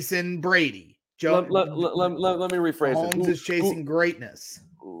is chasing Brady. Let me rephrase Mahomes it. Mahomes is chasing greatness.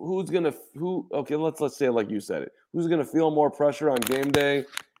 Okay, let's say it like you said it. Who's gonna feel more pressure on game day?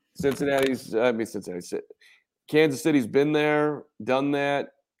 Kansas City's been there, done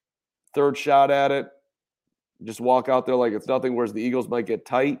that, third shot at it. Just walk out there like it's nothing, whereas the Eagles might get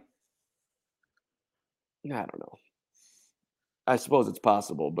tight. I don't know. I suppose it's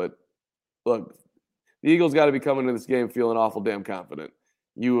possible, but look, the Eagles got to be coming into this game feeling awful damn confident.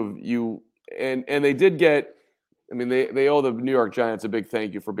 And they did get. I mean, they owe the New York Giants a big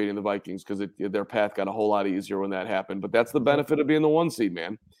thank you for beating the Vikings because their path got a whole lot easier when that happened. But that's the benefit of being the 1 seed,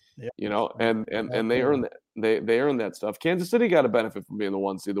 man. Yep. And they earned that. They earned that stuff. Kansas City got a benefit from being the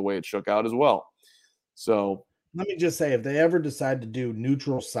 1 seed the way it shook out as well. So let me just say, if they ever decide to do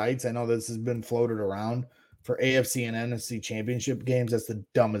neutral sites, I know this has been floated around for AFC and NFC championship games. That's the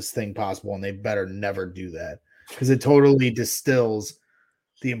dumbest thing possible, and they better never do that because it totally distills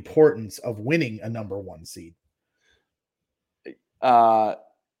the importance of winning a number 1 seed. You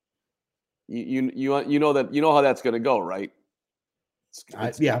know how that's going to go, right?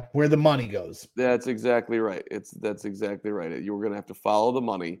 Yeah, where the money goes. That's exactly right. That's exactly right. You're going to have to follow the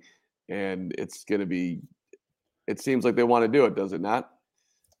money, and it's going to be. It seems like they want to do it, does it not?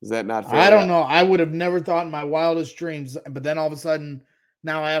 Is that not fair? I don't know. I would have never thought in my wildest dreams, but then all of a sudden,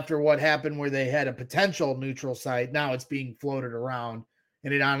 now after what happened where they had a potential neutral site, now it's being floated around,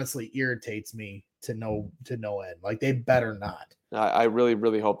 and it honestly irritates me to no end. Like, they better not. I really,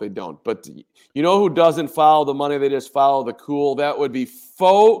 really hope they don't. But you know who doesn't follow the money? They just follow the cool. That would be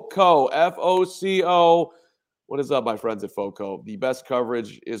FOCO, F-O-C-O. What is up, my friends at FOCO? The best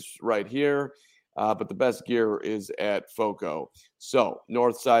coverage is right here, but the best gear is at FOCO. So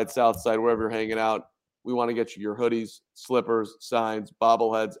north side, south side, wherever you're hanging out, we want to get you your hoodies, slippers, signs,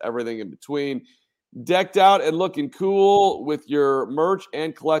 bobbleheads, everything in between. Decked out and looking cool with your merch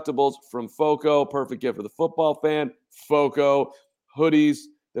and collectibles from FOCO. Perfect gift for the football fan. FOCO hoodies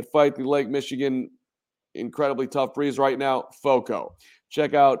that fight the Lake Michigan incredibly tough breeze right now. FOCO.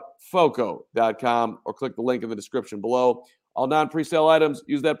 Check out FOCO.com or click the link in the description below. All non-presale items,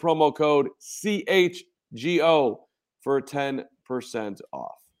 use that promo code CHGO for 10%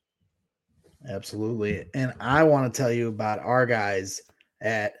 off. Absolutely. And I want to tell you about our guys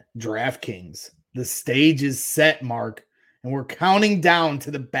at DraftKings. The stage is set, Mark, and we're counting down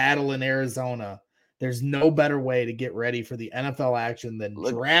to the battle in Arizona. There's no better way to get ready for the NFL action than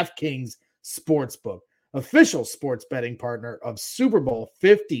DraftKings Sportsbook, official sports betting partner of Super Bowl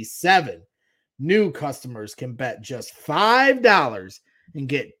 57. New customers can bet just $5 and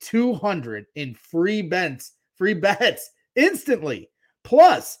get $200 in free bets instantly.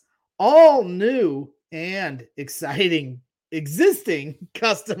 Plus, all new and exciting existing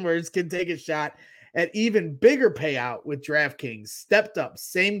customers can take a shot at even bigger payout with DraftKings stepped up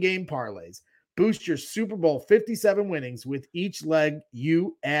same game parlays. Boost your Super Bowl 57 winnings with each leg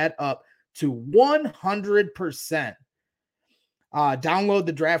you add up to 100%. Download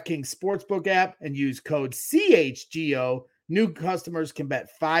the DraftKings Sportsbook app and use code CHGO. New customers can bet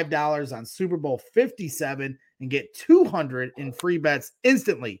 $5 on Super Bowl 57 and get $200 in free bets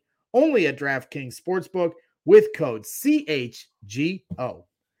instantly. Only at DraftKings Sportsbook with code CHGO.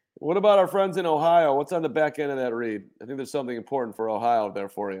 What about our friends in Ohio? What's on the back end of that read? I think there's something important for Ohio there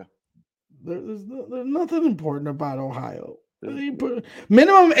for you. There's nothing important about Ohio.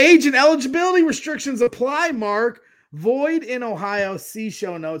 Minimum age and eligibility restrictions apply, Mark. Void in Ohio. See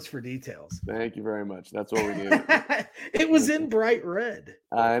show notes for details. Thank you very much. That's what we need. It was in bright red.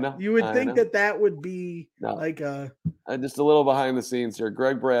 I know. You would think that would be like a. Just a little behind the scenes here.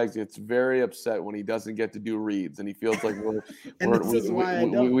 Greg Braggs gets very upset when he doesn't get to do reads, and he feels like we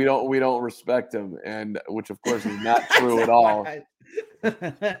don't respect him, and which of course is not true at all.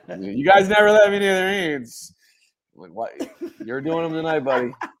 You guys never let me do the reads. Like, what? You're doing them tonight,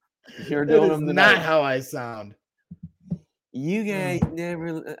 buddy. You're doing them tonight. Not how I sound. You guys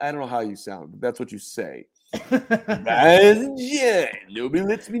never. I don't know how you sound, but that's what you say. Nobody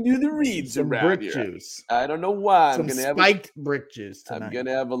lets me do the reads around brick here. Juice. I don't know why. I'm gonna have spiked brick juice tonight. I'm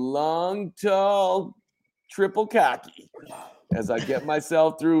gonna have a long, tall, triple cocky as I get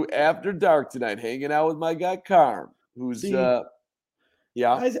myself through after dark tonight, hanging out with my guy Carm, who's I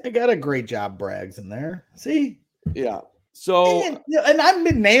got a great job, Braggs, in there. See, yeah. So and I've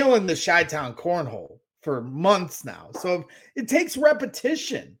been nailing the Chi-Town cornhole for months now, so it takes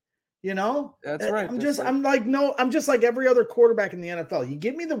repetition. You know, that's right. I'm just like every other quarterback in the NFL. You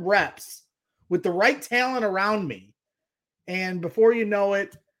give me the reps with the right talent around me, and before you know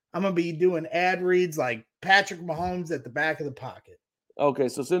it, I'm gonna be doing ad reads like Patrick Mahomes at the back of the pocket. Okay,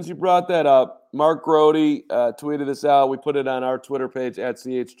 so since you brought that up, Mark Grody tweeted this out. We put it on our Twitter page at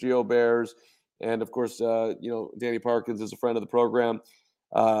CHGO Bears, and of course, Danny Parkins is a friend of the program.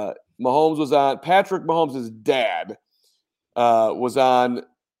 Patrick Mahomes' dad was on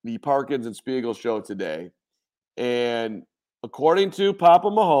the Parkins and Spiegel show today. And according to Papa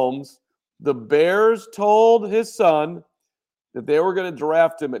Mahomes, the Bears told his son that they were going to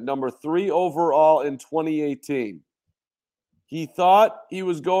draft him at number 3 overall in 2018. He thought he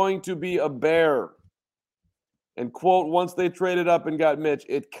was going to be a Bear. And, quote, once they traded up and got Mitch,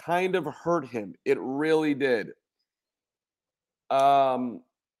 it kind of hurt him. It really did. The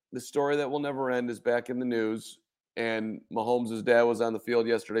story that will never end is back in the news. And Mahomes' dad was on the field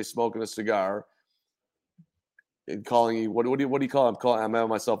yesterday smoking a cigar and calling you, what do you call him? I'm having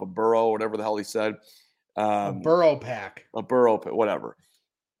myself a burro, whatever the hell he said. A burro pack. A burro pack, whatever.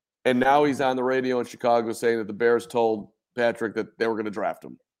 And now he's on the radio in Chicago saying that the Bears told Patrick that they were going to draft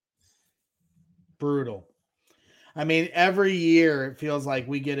him. Brutal. I mean, every year it feels like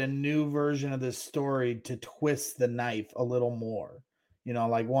we get a new version of this story to twist the knife a little more. You know,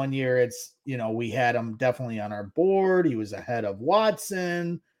 like one year it's, we had him definitely on our board. He was ahead of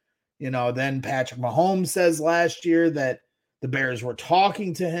Watson. Then Patrick Mahomes says last year that the Bears were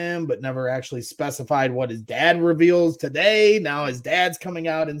talking to him, but never actually specified what his dad reveals today. Now his dad's coming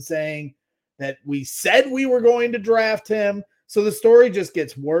out and saying that we said we were going to draft him. So the story just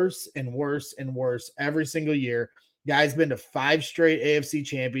gets worse and worse and worse every single year. Guy's been to 5 straight AFC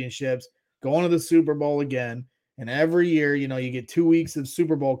championships, going to the Super Bowl again. And every year, you get 2 weeks of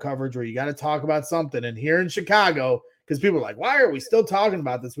Super Bowl coverage where you got to talk about something. And here in Chicago, because people are like, why are we still talking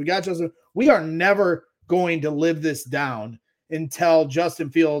about this? We are never going to live this down until Justin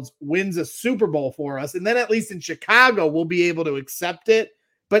Fields wins a Super Bowl for us. And then at least in Chicago, we'll be able to accept it.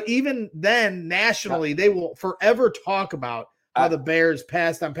 But even then, nationally, they will forever talk about how the Bears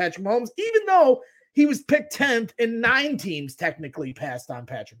passed on Patrick Mahomes, even though he was picked 10th and 9 teams technically passed on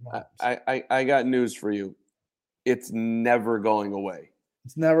Patrick Mahomes. I got news for you. It's never going away.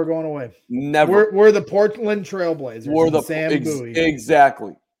 It's never going away. Never. We're the Portland Trailblazers. We're the Sam Bowie.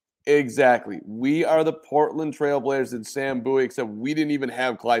 Exactly. We are the Portland Trailblazers and Sam Bowie, except we didn't even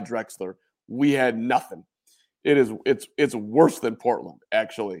have Clyde Drexler. We had nothing. It's worse than Portland,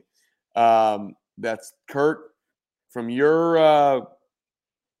 actually. That's Kurt from your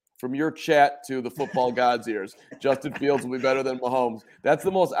chat to the football god's ears. Justin Fields will be better than Mahomes. That's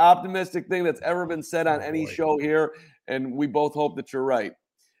the most optimistic thing that's ever been said on any show here, and we both hope that you're right.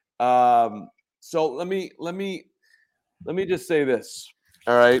 So let me just say this,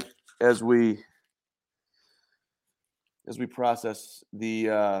 all right, as we process the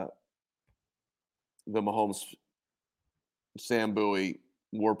Mahomes, Sam Bowie,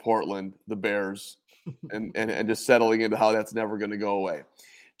 we're Portland, the Bears, and just settling into how that's never going to go away.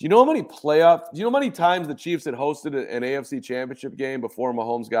 Do you know how many times the Chiefs had hosted an AFC championship game before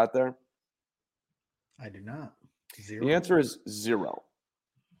Mahomes got there? I do not. 0. The answer is 0.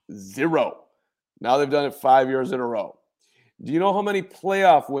 0. Now they've done it 5 years in a row. Do you know how many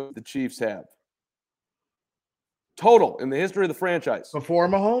playoff wins the Chiefs have? Total in the history of the franchise. Before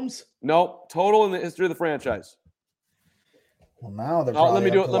Mahomes? No, total in the history of the franchise. Well, now they're probably let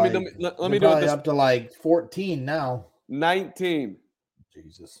me do it up to like 14 now. 19.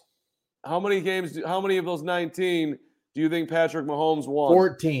 Jesus. How many of those 19 do you think Patrick Mahomes won?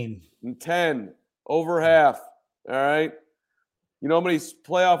 14. 10. Over half. All right. You know how many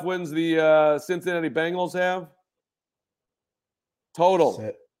playoff wins the Cincinnati Bengals have?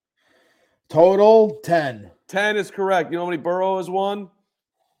 Total. Total 10. 10 is correct. You know how many Burrow has won?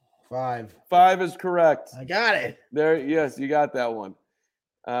 5. 5 is correct. I got it. There, yes, you got that one.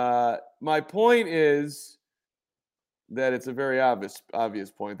 My point is that it's a very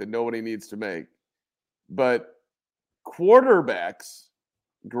obvious point that nobody needs to make. But quarterbacks,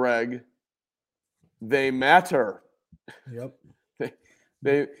 Greg, they matter. Yep.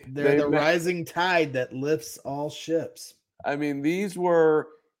 They're the rising tide that lifts all ships. I mean, these were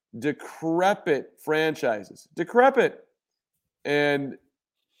decrepit franchises. Decrepit. And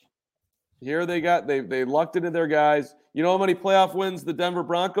here they lucked into their guys. You know how many playoff wins the Denver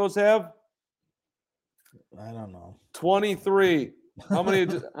Broncos have? I don't know. 23. How many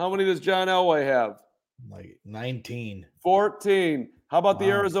does John Elway have? Like 19. 14. How about the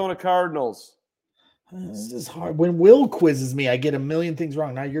Arizona Cardinals? This is hard. When Will quizzes me, I get a million things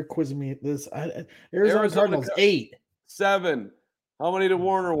wrong. Now you're quizzing me this. Arizona Cardinals 8. 7. How many did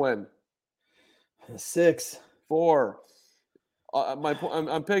Warner win? 6. 4.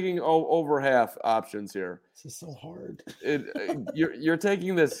 I'm picking over half options here. This is so hard. You're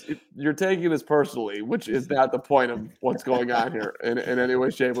taking this personally, which is not the point of what's going on here in any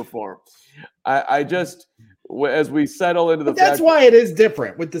way, shape, or form. I just, as we settle into the that's why it is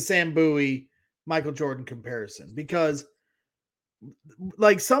different with the Sam Bowie Michael Jordan comparison, because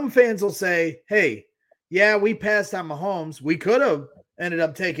like some fans will say, hey, yeah, we passed on Mahomes. We could have ended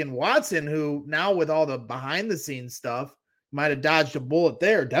up taking Watson, who now with all the behind the scenes stuff might have dodged a bullet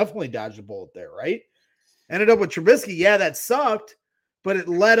there. Definitely dodged a bullet there, right? Ended up with Trubisky. Yeah, that sucked, but it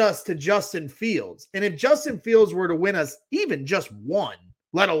led us to Justin Fields. And if Justin Fields were to win us even just one,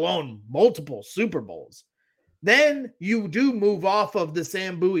 let alone multiple Super Bowls, then you do move off of the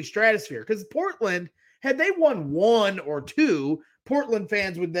Sam Bowie stratosphere. Because Portland, had they won 1 or 2, Portland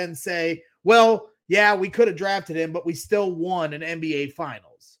fans would then say, well, yeah, we could have drafted him, but we still won an NBA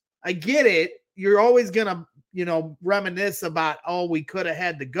Finals. I get it. You're always going to, reminisce about, oh, we could have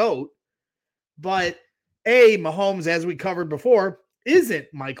had the GOAT. But A, Mahomes, as we covered before, isn't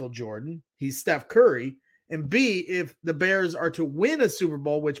Michael Jordan. He's Steph Curry. And B, if the Bears are to win a Super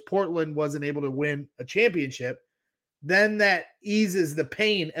Bowl, which Portland wasn't able to win a championship, then that eases the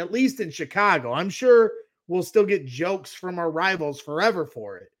pain, at least in Chicago. I'm sure we'll still get jokes from our rivals forever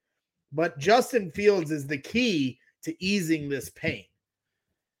for it. But Justin Fields is the key to easing this pain.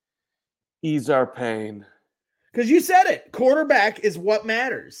 Ease our pain. Because you said it, quarterback is what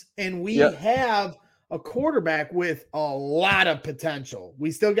matters. And we have a quarterback with a lot of potential.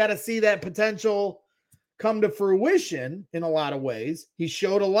 We still got to see that potential come to fruition in a lot of ways. He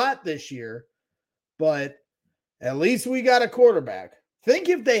showed a lot this year, but at least we got a quarterback. Think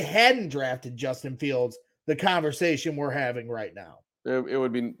if they hadn't drafted Justin Fields, the conversation we're having right now. It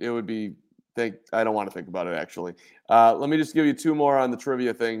would be. I don't want to think about it, actually. Let me just give you 2 more on the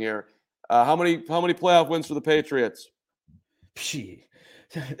trivia thing here. How many playoff wins for the Patriots?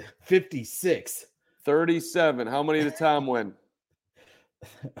 56. 37. How many did Tom win?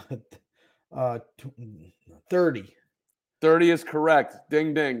 30. 30 is correct.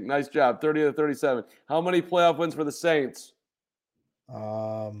 Ding, ding. Nice job. 30 to 37. How many playoff wins for the Saints?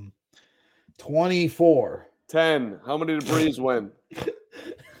 24. 10. How many did Breeze win?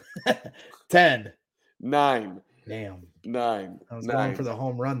 10. 9. Damn. 9. I was going for the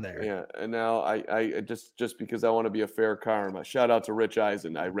home run there. Yeah, and now I just because I want to be a fair karma. Shout out to Rich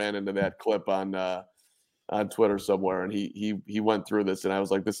Eisen. I ran into that clip on Twitter somewhere, and he went through this, and I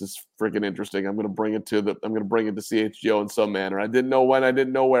was like, this is freaking interesting. I'm gonna bring it to CHGO in some manner. I didn't know when, I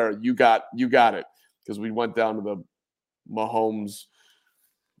didn't know where. You got it, because we went down to the Mahomes,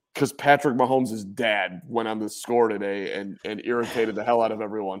 because Patrick Mahomes' dad went on the score today and irritated the hell out of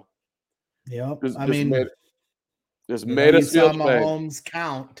everyone. Yep. Made us feel Mahomes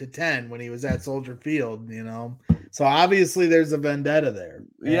count to 10 when he was at Soldier Field, So obviously there's a vendetta there.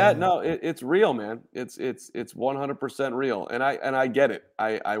 Yeah, no, it's real, man. It's 100% real, and I get it.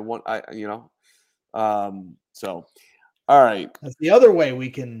 So, all right. That's the other way we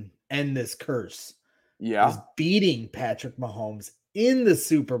can end this curse. Yeah, is beating Patrick Mahomes in the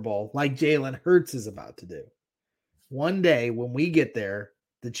Super Bowl like Jalen Hurts is about to do. One day when we get there,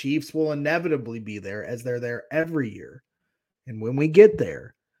 the Chiefs will inevitably be there, as they're there every year. And when we get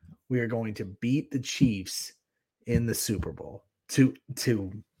there, we are going to beat the Chiefs in the Super Bowl to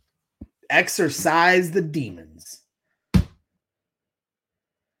exorcise the demons.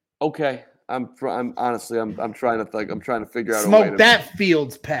 Okay. I'm honestly trying to think. I'm trying to figure out smoke a way that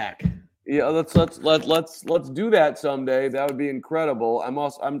Fields pack. Yeah, let's do that someday. That would be incredible.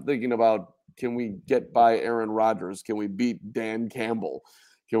 I'm thinking about, can we get by Aaron Rodgers? Can we beat Dan Campbell?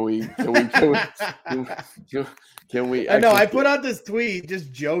 Can we I know I put out this tweet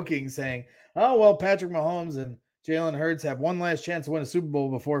just joking saying, oh, well, Patrick Mahomes and Jalen Hurts have one last chance to win a Super Bowl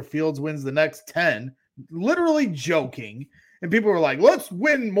before Fields wins the next 10, literally joking. And people were like, let's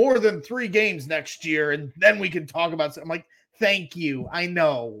win more than 3 games next year. And then we can talk about it. I'm like, thank you. I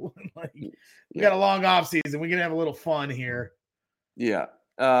know. We got a long off season. We can have a little fun here. Yeah.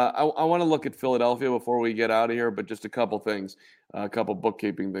 I want to look at Philadelphia before we get out of here, but just a couple things, a couple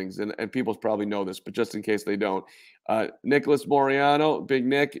bookkeeping things, and people probably know this, but just in case they don't, Nicholas Moriano, Big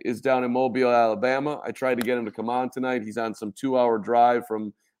Nick, is down in Mobile, Alabama. I tried to get him to come on tonight. He's on some 2-hour drive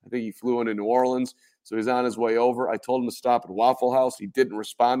from, I think he flew into New Orleans, so he's on his way over. I told him to stop at Waffle House. He didn't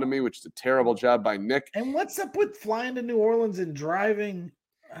respond to me, which is a terrible job by Nick. And what's up with flying to New Orleans and driving?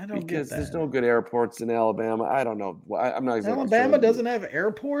 I don't get that. There's no good airports in Alabama. I don't know. I'm not exactly Alabama doesn't have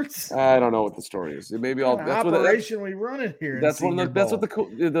airports. I don't know what the story is. Maybe all that's operation we run it here. That's what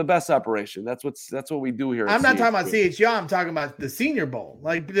the best operation. That's what we do here. I'm not talking about CHL. I'm talking about the Senior Bowl.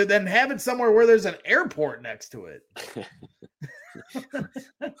 Like then have it somewhere where there's an airport next to it.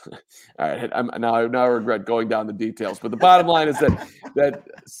 All right, now I regret going down the details, but the bottom line is that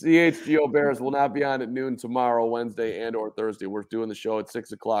CHGO Bears will not be on at noon tomorrow, Wednesday and or Thursday. We're doing the show at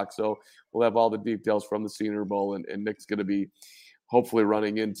 6:00, so we'll have all the details from the Senior Bowl, and Nick's going to be hopefully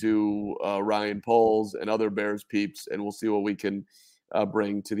running into Ryan Poles and other Bears peeps, and we'll see what we can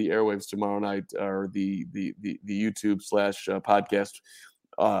bring to the airwaves tomorrow night, or the YouTube / podcast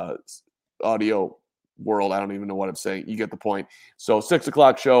audio world. I don't even know what I'm saying. You get the point. So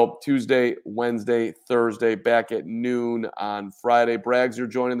 6:00 show, Tuesday, Wednesday, Thursday, back at noon on Friday. Braggs, you're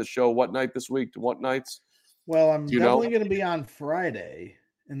joining the show. What night this week? What nights? Well, I'm definitely going to be on Friday,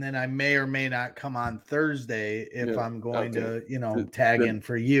 and then I may or may not come on Thursday if I'm going to, tag in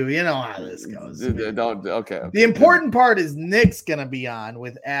for you. You know how this goes. Okay. The important part is Nick's going to be on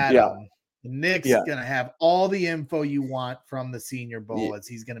with Adam. Yeah. Nick's going to have all the info you want from the Senior Bowl as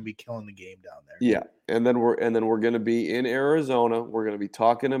he's going to be killing the game down there. Yeah. And then we're going to be in Arizona. We're going to be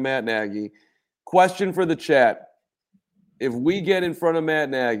talking to Matt Nagy. Question for the chat. If we get in front of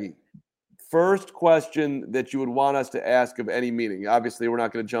Matt Nagy, first question that you would want us to ask of any meeting. Obviously, we're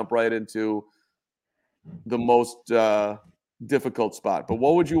not going to jump right into the most difficult spot, but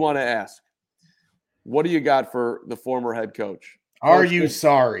what would you want to ask? What do you got for the former head coach? Are you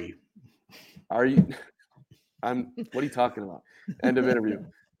sorry? Are you? What are you talking about? End of interview.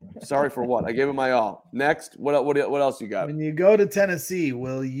 Sorry for what? I gave it my all. Next, what else you got? When you go to Tennessee,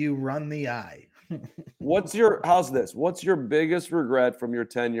 will you run the eye? How's this? What's your biggest regret from your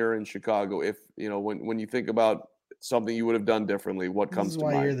tenure in Chicago? If when you think about something you would have done differently, what comes to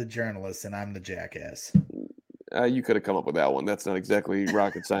mind? This is why you're the journalist and I'm the jackass. You could have come up with that one. That's not exactly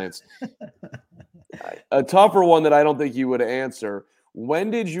rocket science. A tougher one that I don't think you would answer.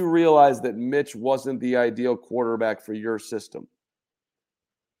 When did you realize that Mitch wasn't the ideal quarterback for your system?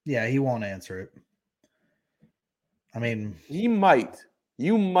 Yeah, he won't answer it. I mean, he might.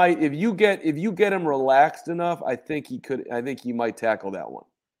 You might if you get him relaxed enough. I think he could. I think he might tackle that one.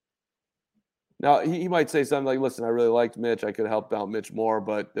 Now he might say something like, "Listen, I really liked Mitch. I could have helped out Mitch more."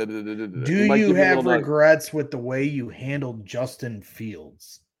 But do you have regrets with the way you handled Justin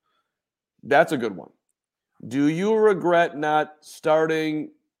Fields? That's a good one. Do you regret not starting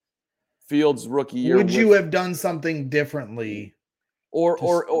Fields' rookie year? Would you have done something differently?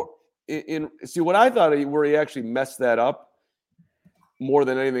 See what I thought where he actually messed that up more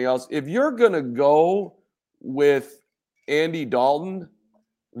than anything else. If you're gonna go with Andy Dalton,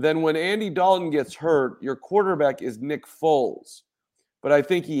 then when Andy Dalton gets hurt, your quarterback is Nick Foles. But I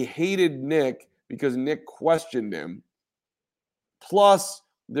think he hated Nick because Nick questioned him. Plus,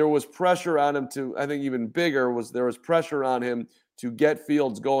 there was pressure on him I think even bigger there was pressure on him to get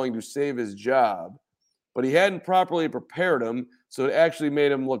Fields going to save his job. But he hadn't properly prepared him, so it actually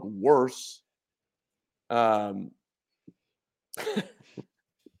made him look worse. Cliff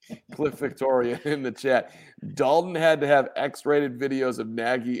Victoria in the chat. Dalton had to have X-rated videos of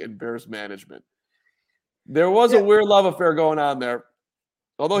Nagy and Bears management. There was a weird love affair going on there.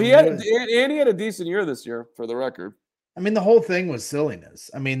 Although Andy had a decent year this year, for the record. I mean, the whole thing was silliness.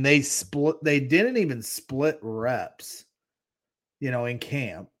 I mean, they didn't even split reps, in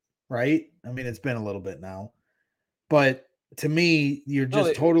camp, right? I mean, it's been a little bit now. But to me, you're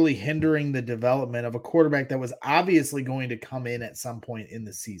just totally hindering the development of a quarterback that was obviously going to come in at some point in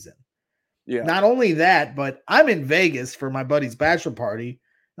the season. Yeah. Not only that, but I'm in Vegas for my buddy's bachelor party.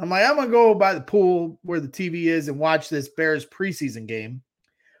 I'm like, I'm going to go by the pool where the TV is and watch this Bears preseason game,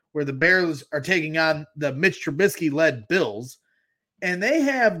 where the Bears are taking on the Mitch Trubisky-led Bills, and they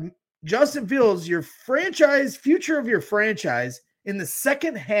have Justin Fields, your future of your franchise, in the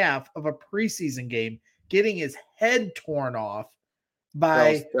second half of a preseason game, getting his head torn off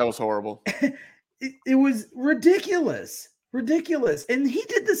by that was horrible. It was ridiculous. And he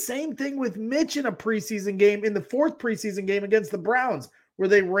did the same thing with Mitch in a preseason game, in the fourth preseason game against the Browns, where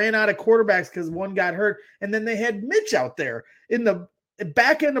they ran out of quarterbacks because one got hurt. And then they had Mitch out there in the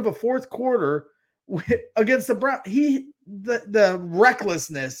back end of a fourth quarter against the Browns. The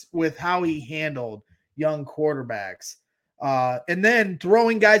recklessness with how he handled young quarterbacks. And then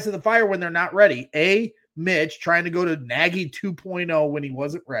throwing guys to the fire when they're not ready. Mitch trying to go to Nagy 2.0 when he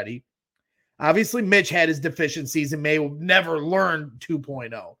wasn't ready. Obviously, Mitch had his deficiencies and may never learn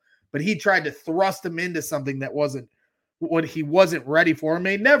 2.0, but he tried to thrust him into something that wasn't what he wasn't ready for, and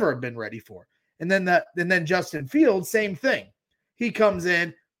may never have been ready for. And then Justin Fields, same thing. He comes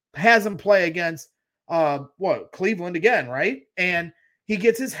in, has him play against Cleveland again, right? And he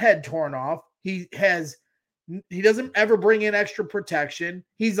gets his head torn off. He doesn't ever bring in extra protection.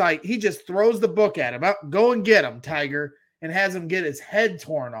 He just throws the book at him. Go and get him, Tiger, and has him get his head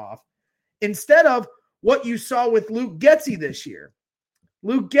torn off. Instead of what you saw with Luke Getsy this year.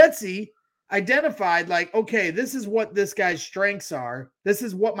 Luke Getsy identified okay, this is what this guy's strengths are. This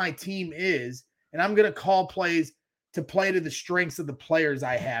is what my team is. And I'm going to call plays to play to the strengths of the players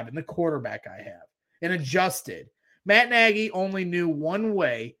I have and the quarterback I have, and adjusted. Matt Nagy only knew one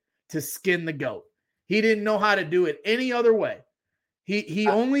way to skin the goat. He didn't know how to do it any other way. He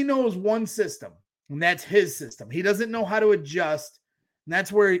only knows one system, and that's his system. He doesn't know how to adjust. And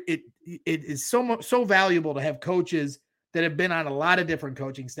that's where it is so valuable to have coaches that have been on a lot of different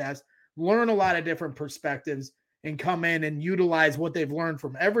coaching staffs, learn a lot of different perspectives, and come in and utilize what they've learned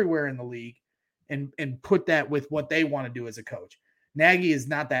from everywhere in the league and put that with what they want to do as a coach. Nagy is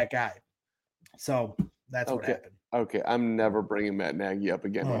not that guy. So that's what happened. Okay, I'm never bringing Matt Nagy up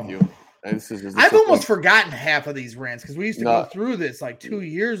again with you. I've almost forgotten half of these rants because we used to go through this 2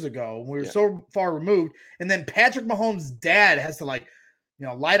 years ago. We were so far removed. And then Patrick Mahomes' dad has to light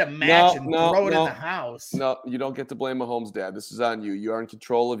a match and throw it in the house. No, you don't get to blame Mahomes' dad. This is on you. You are in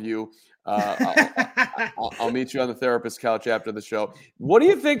control of you. I'll meet you on the therapist couch after the show. What do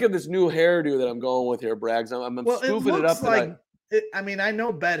you think of this new hairdo that I'm going with here, Braggs? I'm scooping it up tonight. I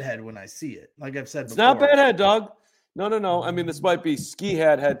know bedhead when I see it. Like I've said before. It's not bedhead, dog. No. I mean, this might be ski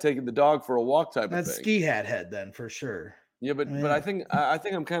hat head taking the dog for a walk type of thing. That's ski hat head then for sure. Yeah, but I think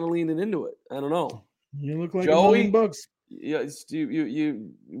I'm kind of leaning into it. I don't know. You look like Joey, $1,000,000. Yeah,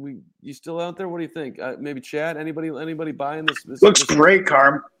 you still out there? What do you think? Maybe Chad? Anybody buying this? Looks great,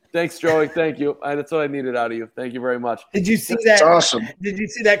 Carm. Thanks, Joey. Thank you. That's what I needed out of you. Thank you very much. Did you see That's that? Awesome. Did you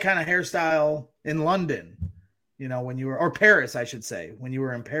see that kind of hairstyle in London? When you were, or Paris, I should say, when you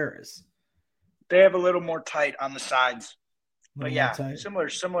were in Paris. They have a little more tight on the sides, but yeah,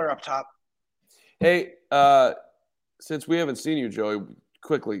 similar up top. Hey, since we haven't seen you, Joey,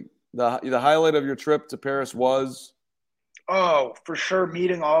 quickly, the highlight of your trip to Paris was. Oh, for sure.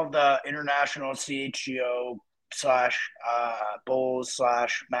 Meeting all of the international CHGO / Bulls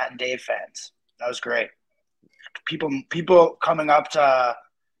 / Matt and Dave fans. That was great. People coming up to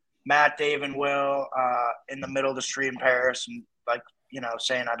Matt, Dave, and Will in the middle of the street in Paris and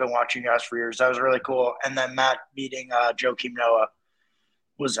saying, I've been watching you guys for years. That was really cool. And then Matt meeting Joakim Noah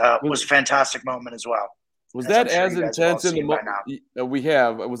was a fantastic moment as well. Was that as intense in the moment?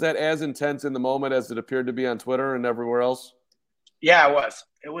 Was that as intense in the moment as it appeared to be on Twitter and everywhere else? Yeah, it was.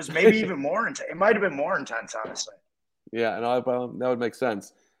 It was maybe even more intense. It might have been more intense, honestly. Yeah, and that would make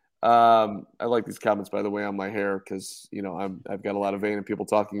sense. I like these comments, by the way, on my hair because I've got a lot of vain people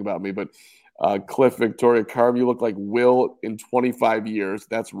talking about me. But Cliff Victoria Carm, you look like Will in 25 years.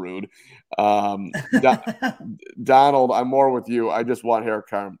 That's rude. Donald, I'm more with you. I just want hair,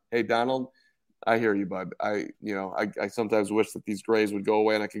 Carm. Hey, Donald. I hear you, bud. I sometimes wish that these grays would go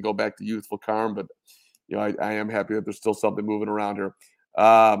away and I could go back to youthful Carm, but I am happy that there's still something moving around here.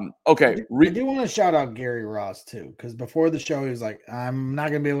 Okay. I do want to shout out Gary Ross too, because before the show he was like, "I'm not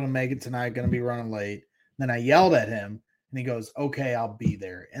going to be able to make it tonight. Going to be running late." Then I yelled at him, and he goes, "Okay, I'll be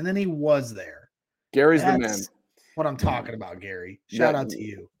there." And then he was there. Gary's the man. What I'm talking about, Gary. Shout out to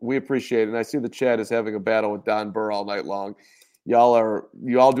you. We appreciate it, and I see the chat is having a battle with Don Burr all night long. You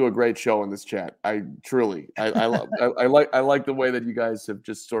all do a great show in this chat. I like the way that you guys have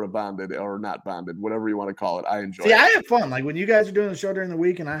just sort of bonded or not bonded, whatever you want to call it. I enjoy it. I have fun. Like when you guys are doing the show during the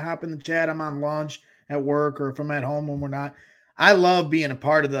week and I hop in the chat, I'm on lunch at work or if I'm at home when we're not. I love being a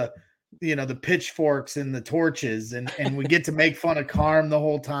part of the pitchforks and the torches and we get to make fun of Carm the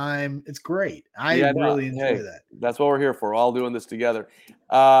whole time. It's great. I really enjoy that. That's what we're here for. All doing this together.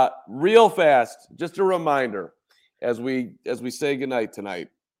 Real fast, just a reminder. As we say goodnight tonight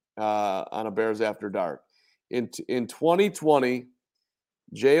on a Bears After Dark. In 2020,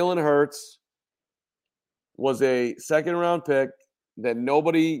 Jalen Hurts was a second-round pick that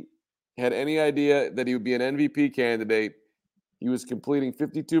nobody had any idea that he would be an MVP candidate. He was completing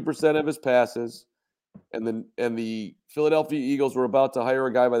 52% of his passes, and the Philadelphia Eagles were about to hire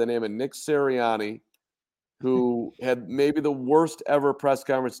a guy by the name of Nick Sirianni, who had maybe the worst ever press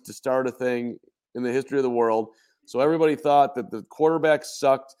conference to start a thing in the history of the world. So everybody thought that the quarterback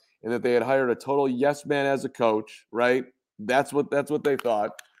sucked and that they had hired a total yes man as a coach, right? That's what they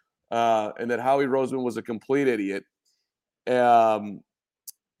thought, and that Howie Roseman was a complete idiot. They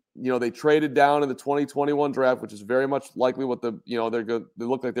traded down in the 2021 draft, which is very much likely what they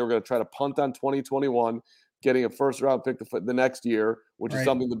look like they were going to try to punt on 2021, getting a first-round pick the next year, which is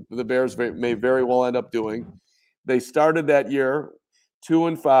something the Bears may very well end up doing. They started that year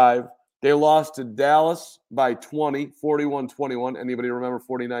 2-5. They lost to Dallas by 20, 41-21. Anybody remember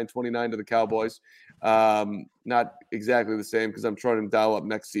 49-29 to the Cowboys? Not exactly the same because I'm trying to dial up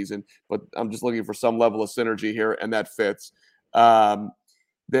next season, but I'm just looking for some level of synergy here, and that fits.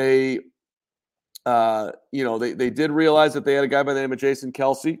 They did realize that they had a guy by the name of Jason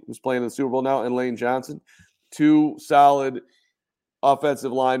Kelce, who's playing in the Super Bowl now, and Lane Johnson, two solid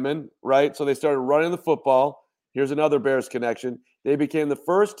offensive linemen, right? So they started running the football. Here's another Bears connection. They became the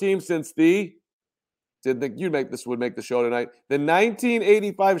first team since would make the show tonight, the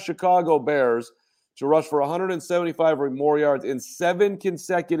 1985 Chicago Bears to rush for 175 or more yards in 7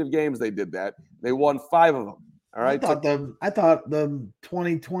 consecutive games. They did that. They won 5 of them. All right. I thought the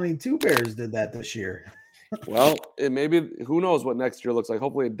 2022 Bears did that this year. Well, who knows what next year looks like.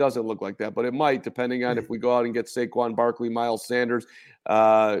 Hopefully it doesn't look like that, but it might, depending on if we go out and get Saquon Barkley, Miles Sanders,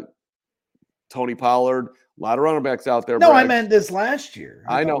 Tony Pollard, a lot of running backs out there. No, Brad. I meant this last year.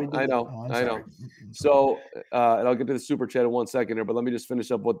 I know. So, and I'll get to the super chat in 1 second here, but let me just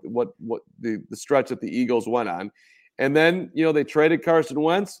finish up what the stretch that the Eagles went on. And then, they traded Carson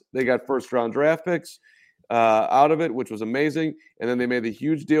Wentz. They got first-round draft picks out of it, which was amazing. And then they made the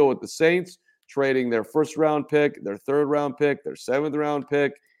huge deal with the Saints, trading their first-round pick, their third-round pick, their seventh-round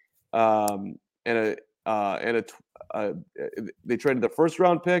pick, they traded the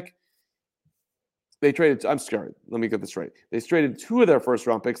first-round pick. I'm sorry, let me get this right. They traded 2 of their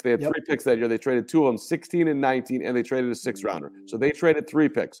first-round picks. They had 3 picks that year. They traded 2 of them, 16 and 19, and they traded a 6th-rounder. So they traded 3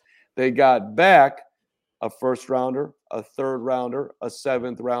 picks. They got back a first-rounder, a third-rounder, a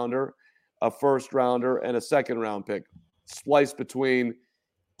 7th-rounder, a first-rounder, and a 2nd-round pick, spliced between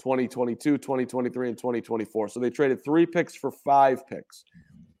 2022, 2023, and 2024. So they traded 3 picks for 5 picks.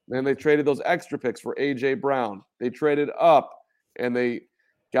 Then they traded those extra picks for A.J. Brown. They traded up, and they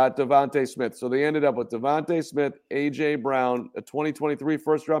got Devontae Smith. So they ended up with Devontae Smith, A.J. Brown, a 2023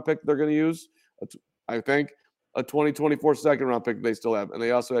 first-round pick they're going to use, I think, a 2024 second-round pick they still have. And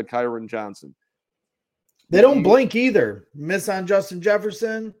they also had Kyron Johnson. They don't blink either. Miss on Justin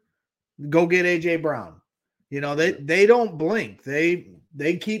Jefferson, go get A.J. Brown. They don't blink. They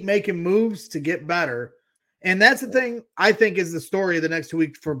keep making moves to get better. And that's the thing I think is the story of the next 2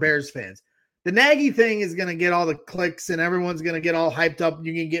 weeks for Bears fans. The Nagy thing is going to get all the clicks and everyone's going to get all hyped up.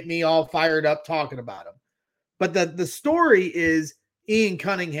 You can get me all fired up talking about him. But the story is Ian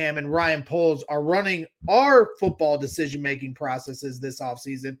Cunningham and Ryan Poles are running our football decision-making processes this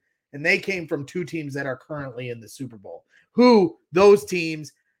offseason, and they came from 2 teams that are currently in the Super Bowl. Who those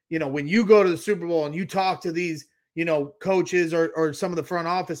teams, when you go to the Super Bowl and you talk to these, coaches or some of the front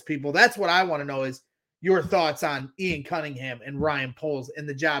office people, that's what I want to know is your thoughts on Ian Cunningham and Ryan Poles and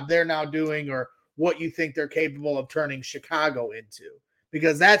the job they're now doing, or what you think they're capable of turning Chicago into.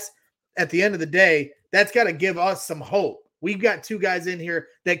 Because that's, at the end of the day, that's got to give us some hope. We've got 2 guys in here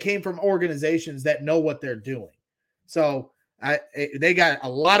that came from organizations that know what they're doing. So they got a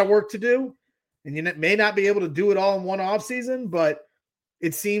lot of work to do, and you may not be able to do it all in one offseason, but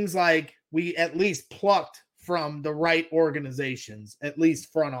it seems like we at least plucked from the right organizations, at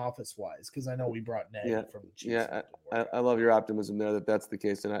least front office wise, because I know we brought Ned from the Chiefs. Yeah, I love your optimism there that's the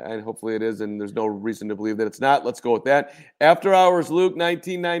case, and hopefully it is, and there's no reason to believe that it's not. Let's go with that. After Hours, Luke,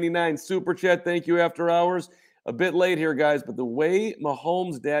 1999, Super Chat. Thank you, After Hours. A bit late here, guys, but the way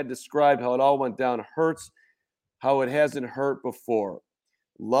Mahomes' dad described how it all went down hurts how it hasn't hurt before.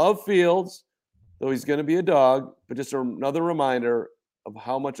 Love Fields, though he's going to be a dog, but just another reminder of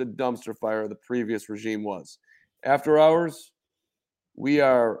how much a dumpster fire the previous regime was. After Hours, we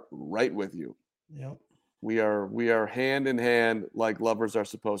are right with you. Yep. We are hand in hand like lovers are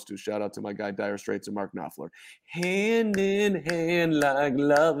supposed to. Shout out to my guy Dire Straits and Mark Knopfler. Hand in hand like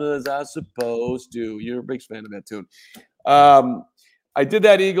lovers are supposed to. You're a big fan of that tune. I did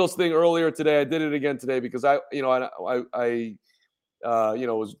that Eagles thing earlier today. I did it again today because I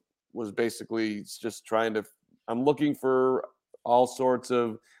was basically just trying to. I'm looking for all sorts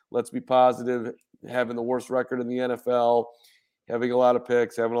of let's be positive, having the worst record in the NFL, having a lot of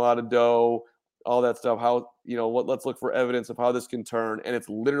picks, having a lot of dough, all that stuff. How, let's look for evidence of how this can turn. And it's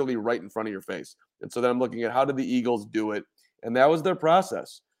literally right in front of your face. And so then I'm looking at how did the Eagles do it? And that was their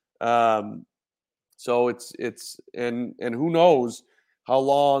process. So it's who knows how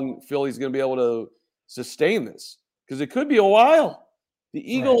long Philly's going to be able to sustain this, because it could be a while.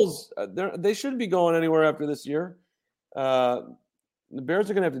 The Eagles, they shouldn't be going anywhere after this year. The Bears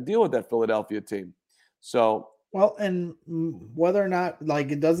are going to have to deal with that Philadelphia team. So, well, and whether or not,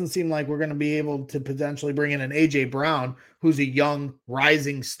 it doesn't seem like we're going to be able to potentially bring in an A.J. Brown, who's a young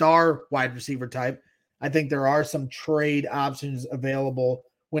rising star wide receiver type. I think there are some trade options available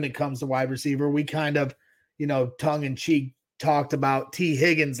when it comes to wide receiver. We kind of, tongue in cheek talked about T.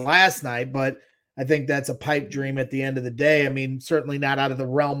 Higgins last night, but I think that's a pipe dream at the end of the day. I mean, certainly not out of the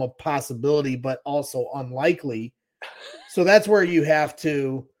realm of possibility, but also unlikely. So that's where you have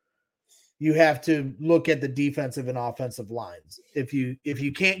to look at the defensive and offensive lines. If you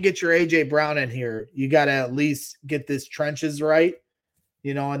can't get your A.J. Brown in here, you got to at least get this trenches right,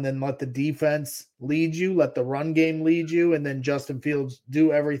 and then let the defense lead you, let the run game lead you, and then Justin Fields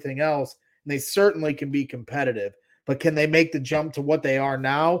do everything else. And they certainly can be competitive, but can they make the jump to what they are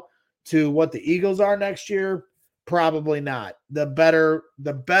now to what the Eagles are next year? Probably not. The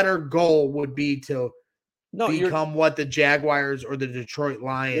better goal would be to become what the Jaguars or the Detroit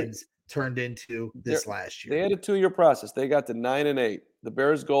Lions turned into this last year. They had a 2-year process. They got to 9-8. The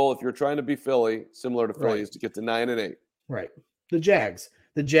Bears' goal, if you're trying to be Philly, similar to Philly, is to get to 9-8. Right. The Jags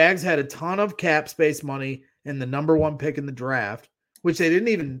had a ton of cap space money and the number 1 pick in the draft, which they didn't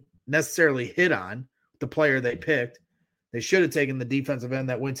even necessarily hit on the player they picked. They should have taken the defensive end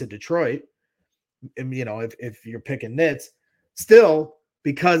that went to Detroit. And, if you're picking nits, still,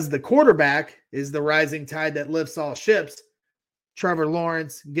 because the quarterback is the rising tide that lifts all ships, Trevor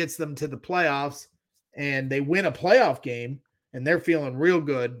Lawrence gets them to the playoffs and they win a playoff game and they're feeling real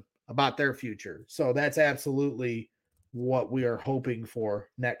good about their future. So that's absolutely what we are hoping for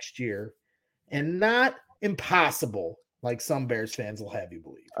next year, and not impossible like some Bears fans will have you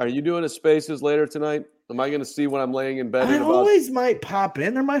believe. Are you doing a Spaces later tonight? Am I going to see when I'm laying in bed? I always might pop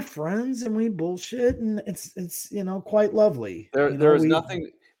in. They're my friends and we bullshit, and it's quite lovely. There's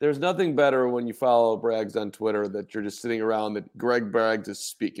nothing better when you follow Braggs on Twitter that you're just sitting around that Greg Braggs is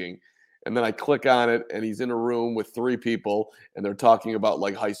speaking. And then I click on it and he's in a room with 3 people and they're talking about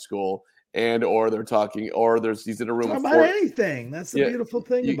like high school he's in a room about anything. That's the beautiful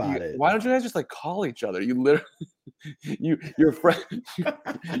thing about it. Why don't you guys just call each other? You literally, your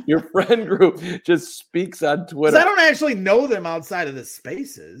friend group just speaks on Twitter. I don't actually know them outside of the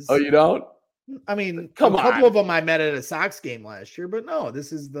Spaces. Oh, you don't? I mean, a couple of them I met at a Sox game last year, but no,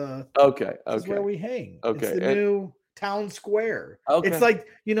 this is the This is where we hang. Okay, it's the new town square. Okay, it's like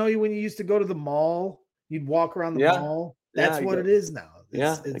when you used to go to the mall, you'd walk around the mall. That's what it is now.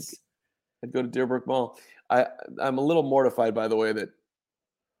 I'd go to Deerbrook Mall. I'm a little mortified, by the way, that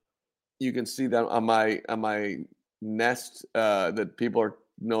you can see that on my Nest that people are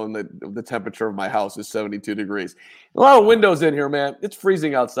knowing that the temperature of my house is 72 degrees. A lot of windows in here, man. It's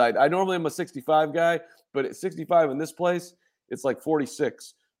freezing outside. I normally am a 65 guy, but at 65 in this place, it's like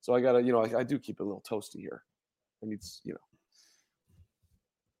 46. So I gotta, I do keep it a little toasty here. I need,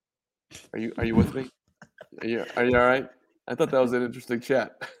 Are you with me? Are you all right? I thought that was an interesting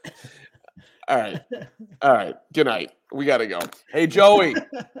chat. All right. Good night. We got to go. Hey, Joey,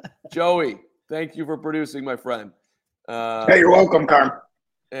 thank you for producing, my friend. Hey, you're welcome, Carm.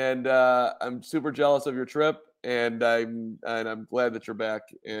 And I'm super jealous of your trip, and I'm glad that you're back,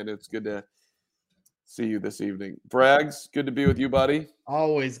 and it's good to see you this evening. Braggs, good to be with you, buddy.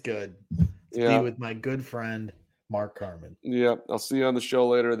 Always good to be with my good friend, Mark Carman. Yeah, I'll see you on the show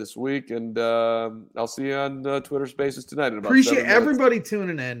later this week, and I'll see you on Twitter Spaces tonight. In about Appreciate everybody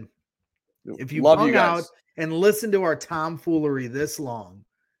tuning in. If you hung out and listened to our tomfoolery this long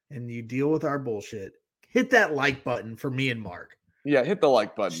and you deal with our bullshit, hit that like button for me and Mark. Yeah, hit the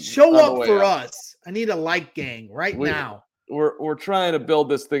like button. Show up for us. I need a like gang now. We're trying to build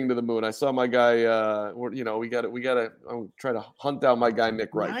this thing to the moon. I saw my guy. We got to. I'm trying to hunt down my guy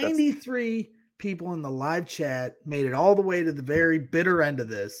Nick Wright. 93 people in the live chat made it all the way to the very bitter end of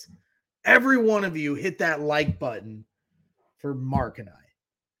this. Every one of you hit that like button for Mark and I.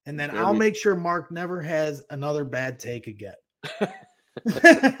 And then I'll make sure Mark never has another bad take again.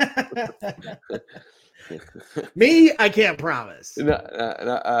 Me, I can't promise.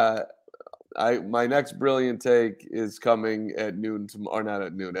 My next brilliant take is coming at noon or not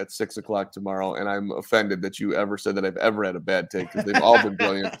at noon, at 6:00 tomorrow, and I'm offended that you ever said that I've ever had a bad take because they've all been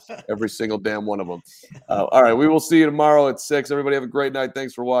brilliant, every single damn one of them. All right, we will see you tomorrow at 6. Everybody have a great night.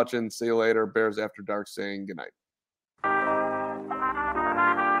 Thanks for watching. See you later. Bears After Dark saying good night.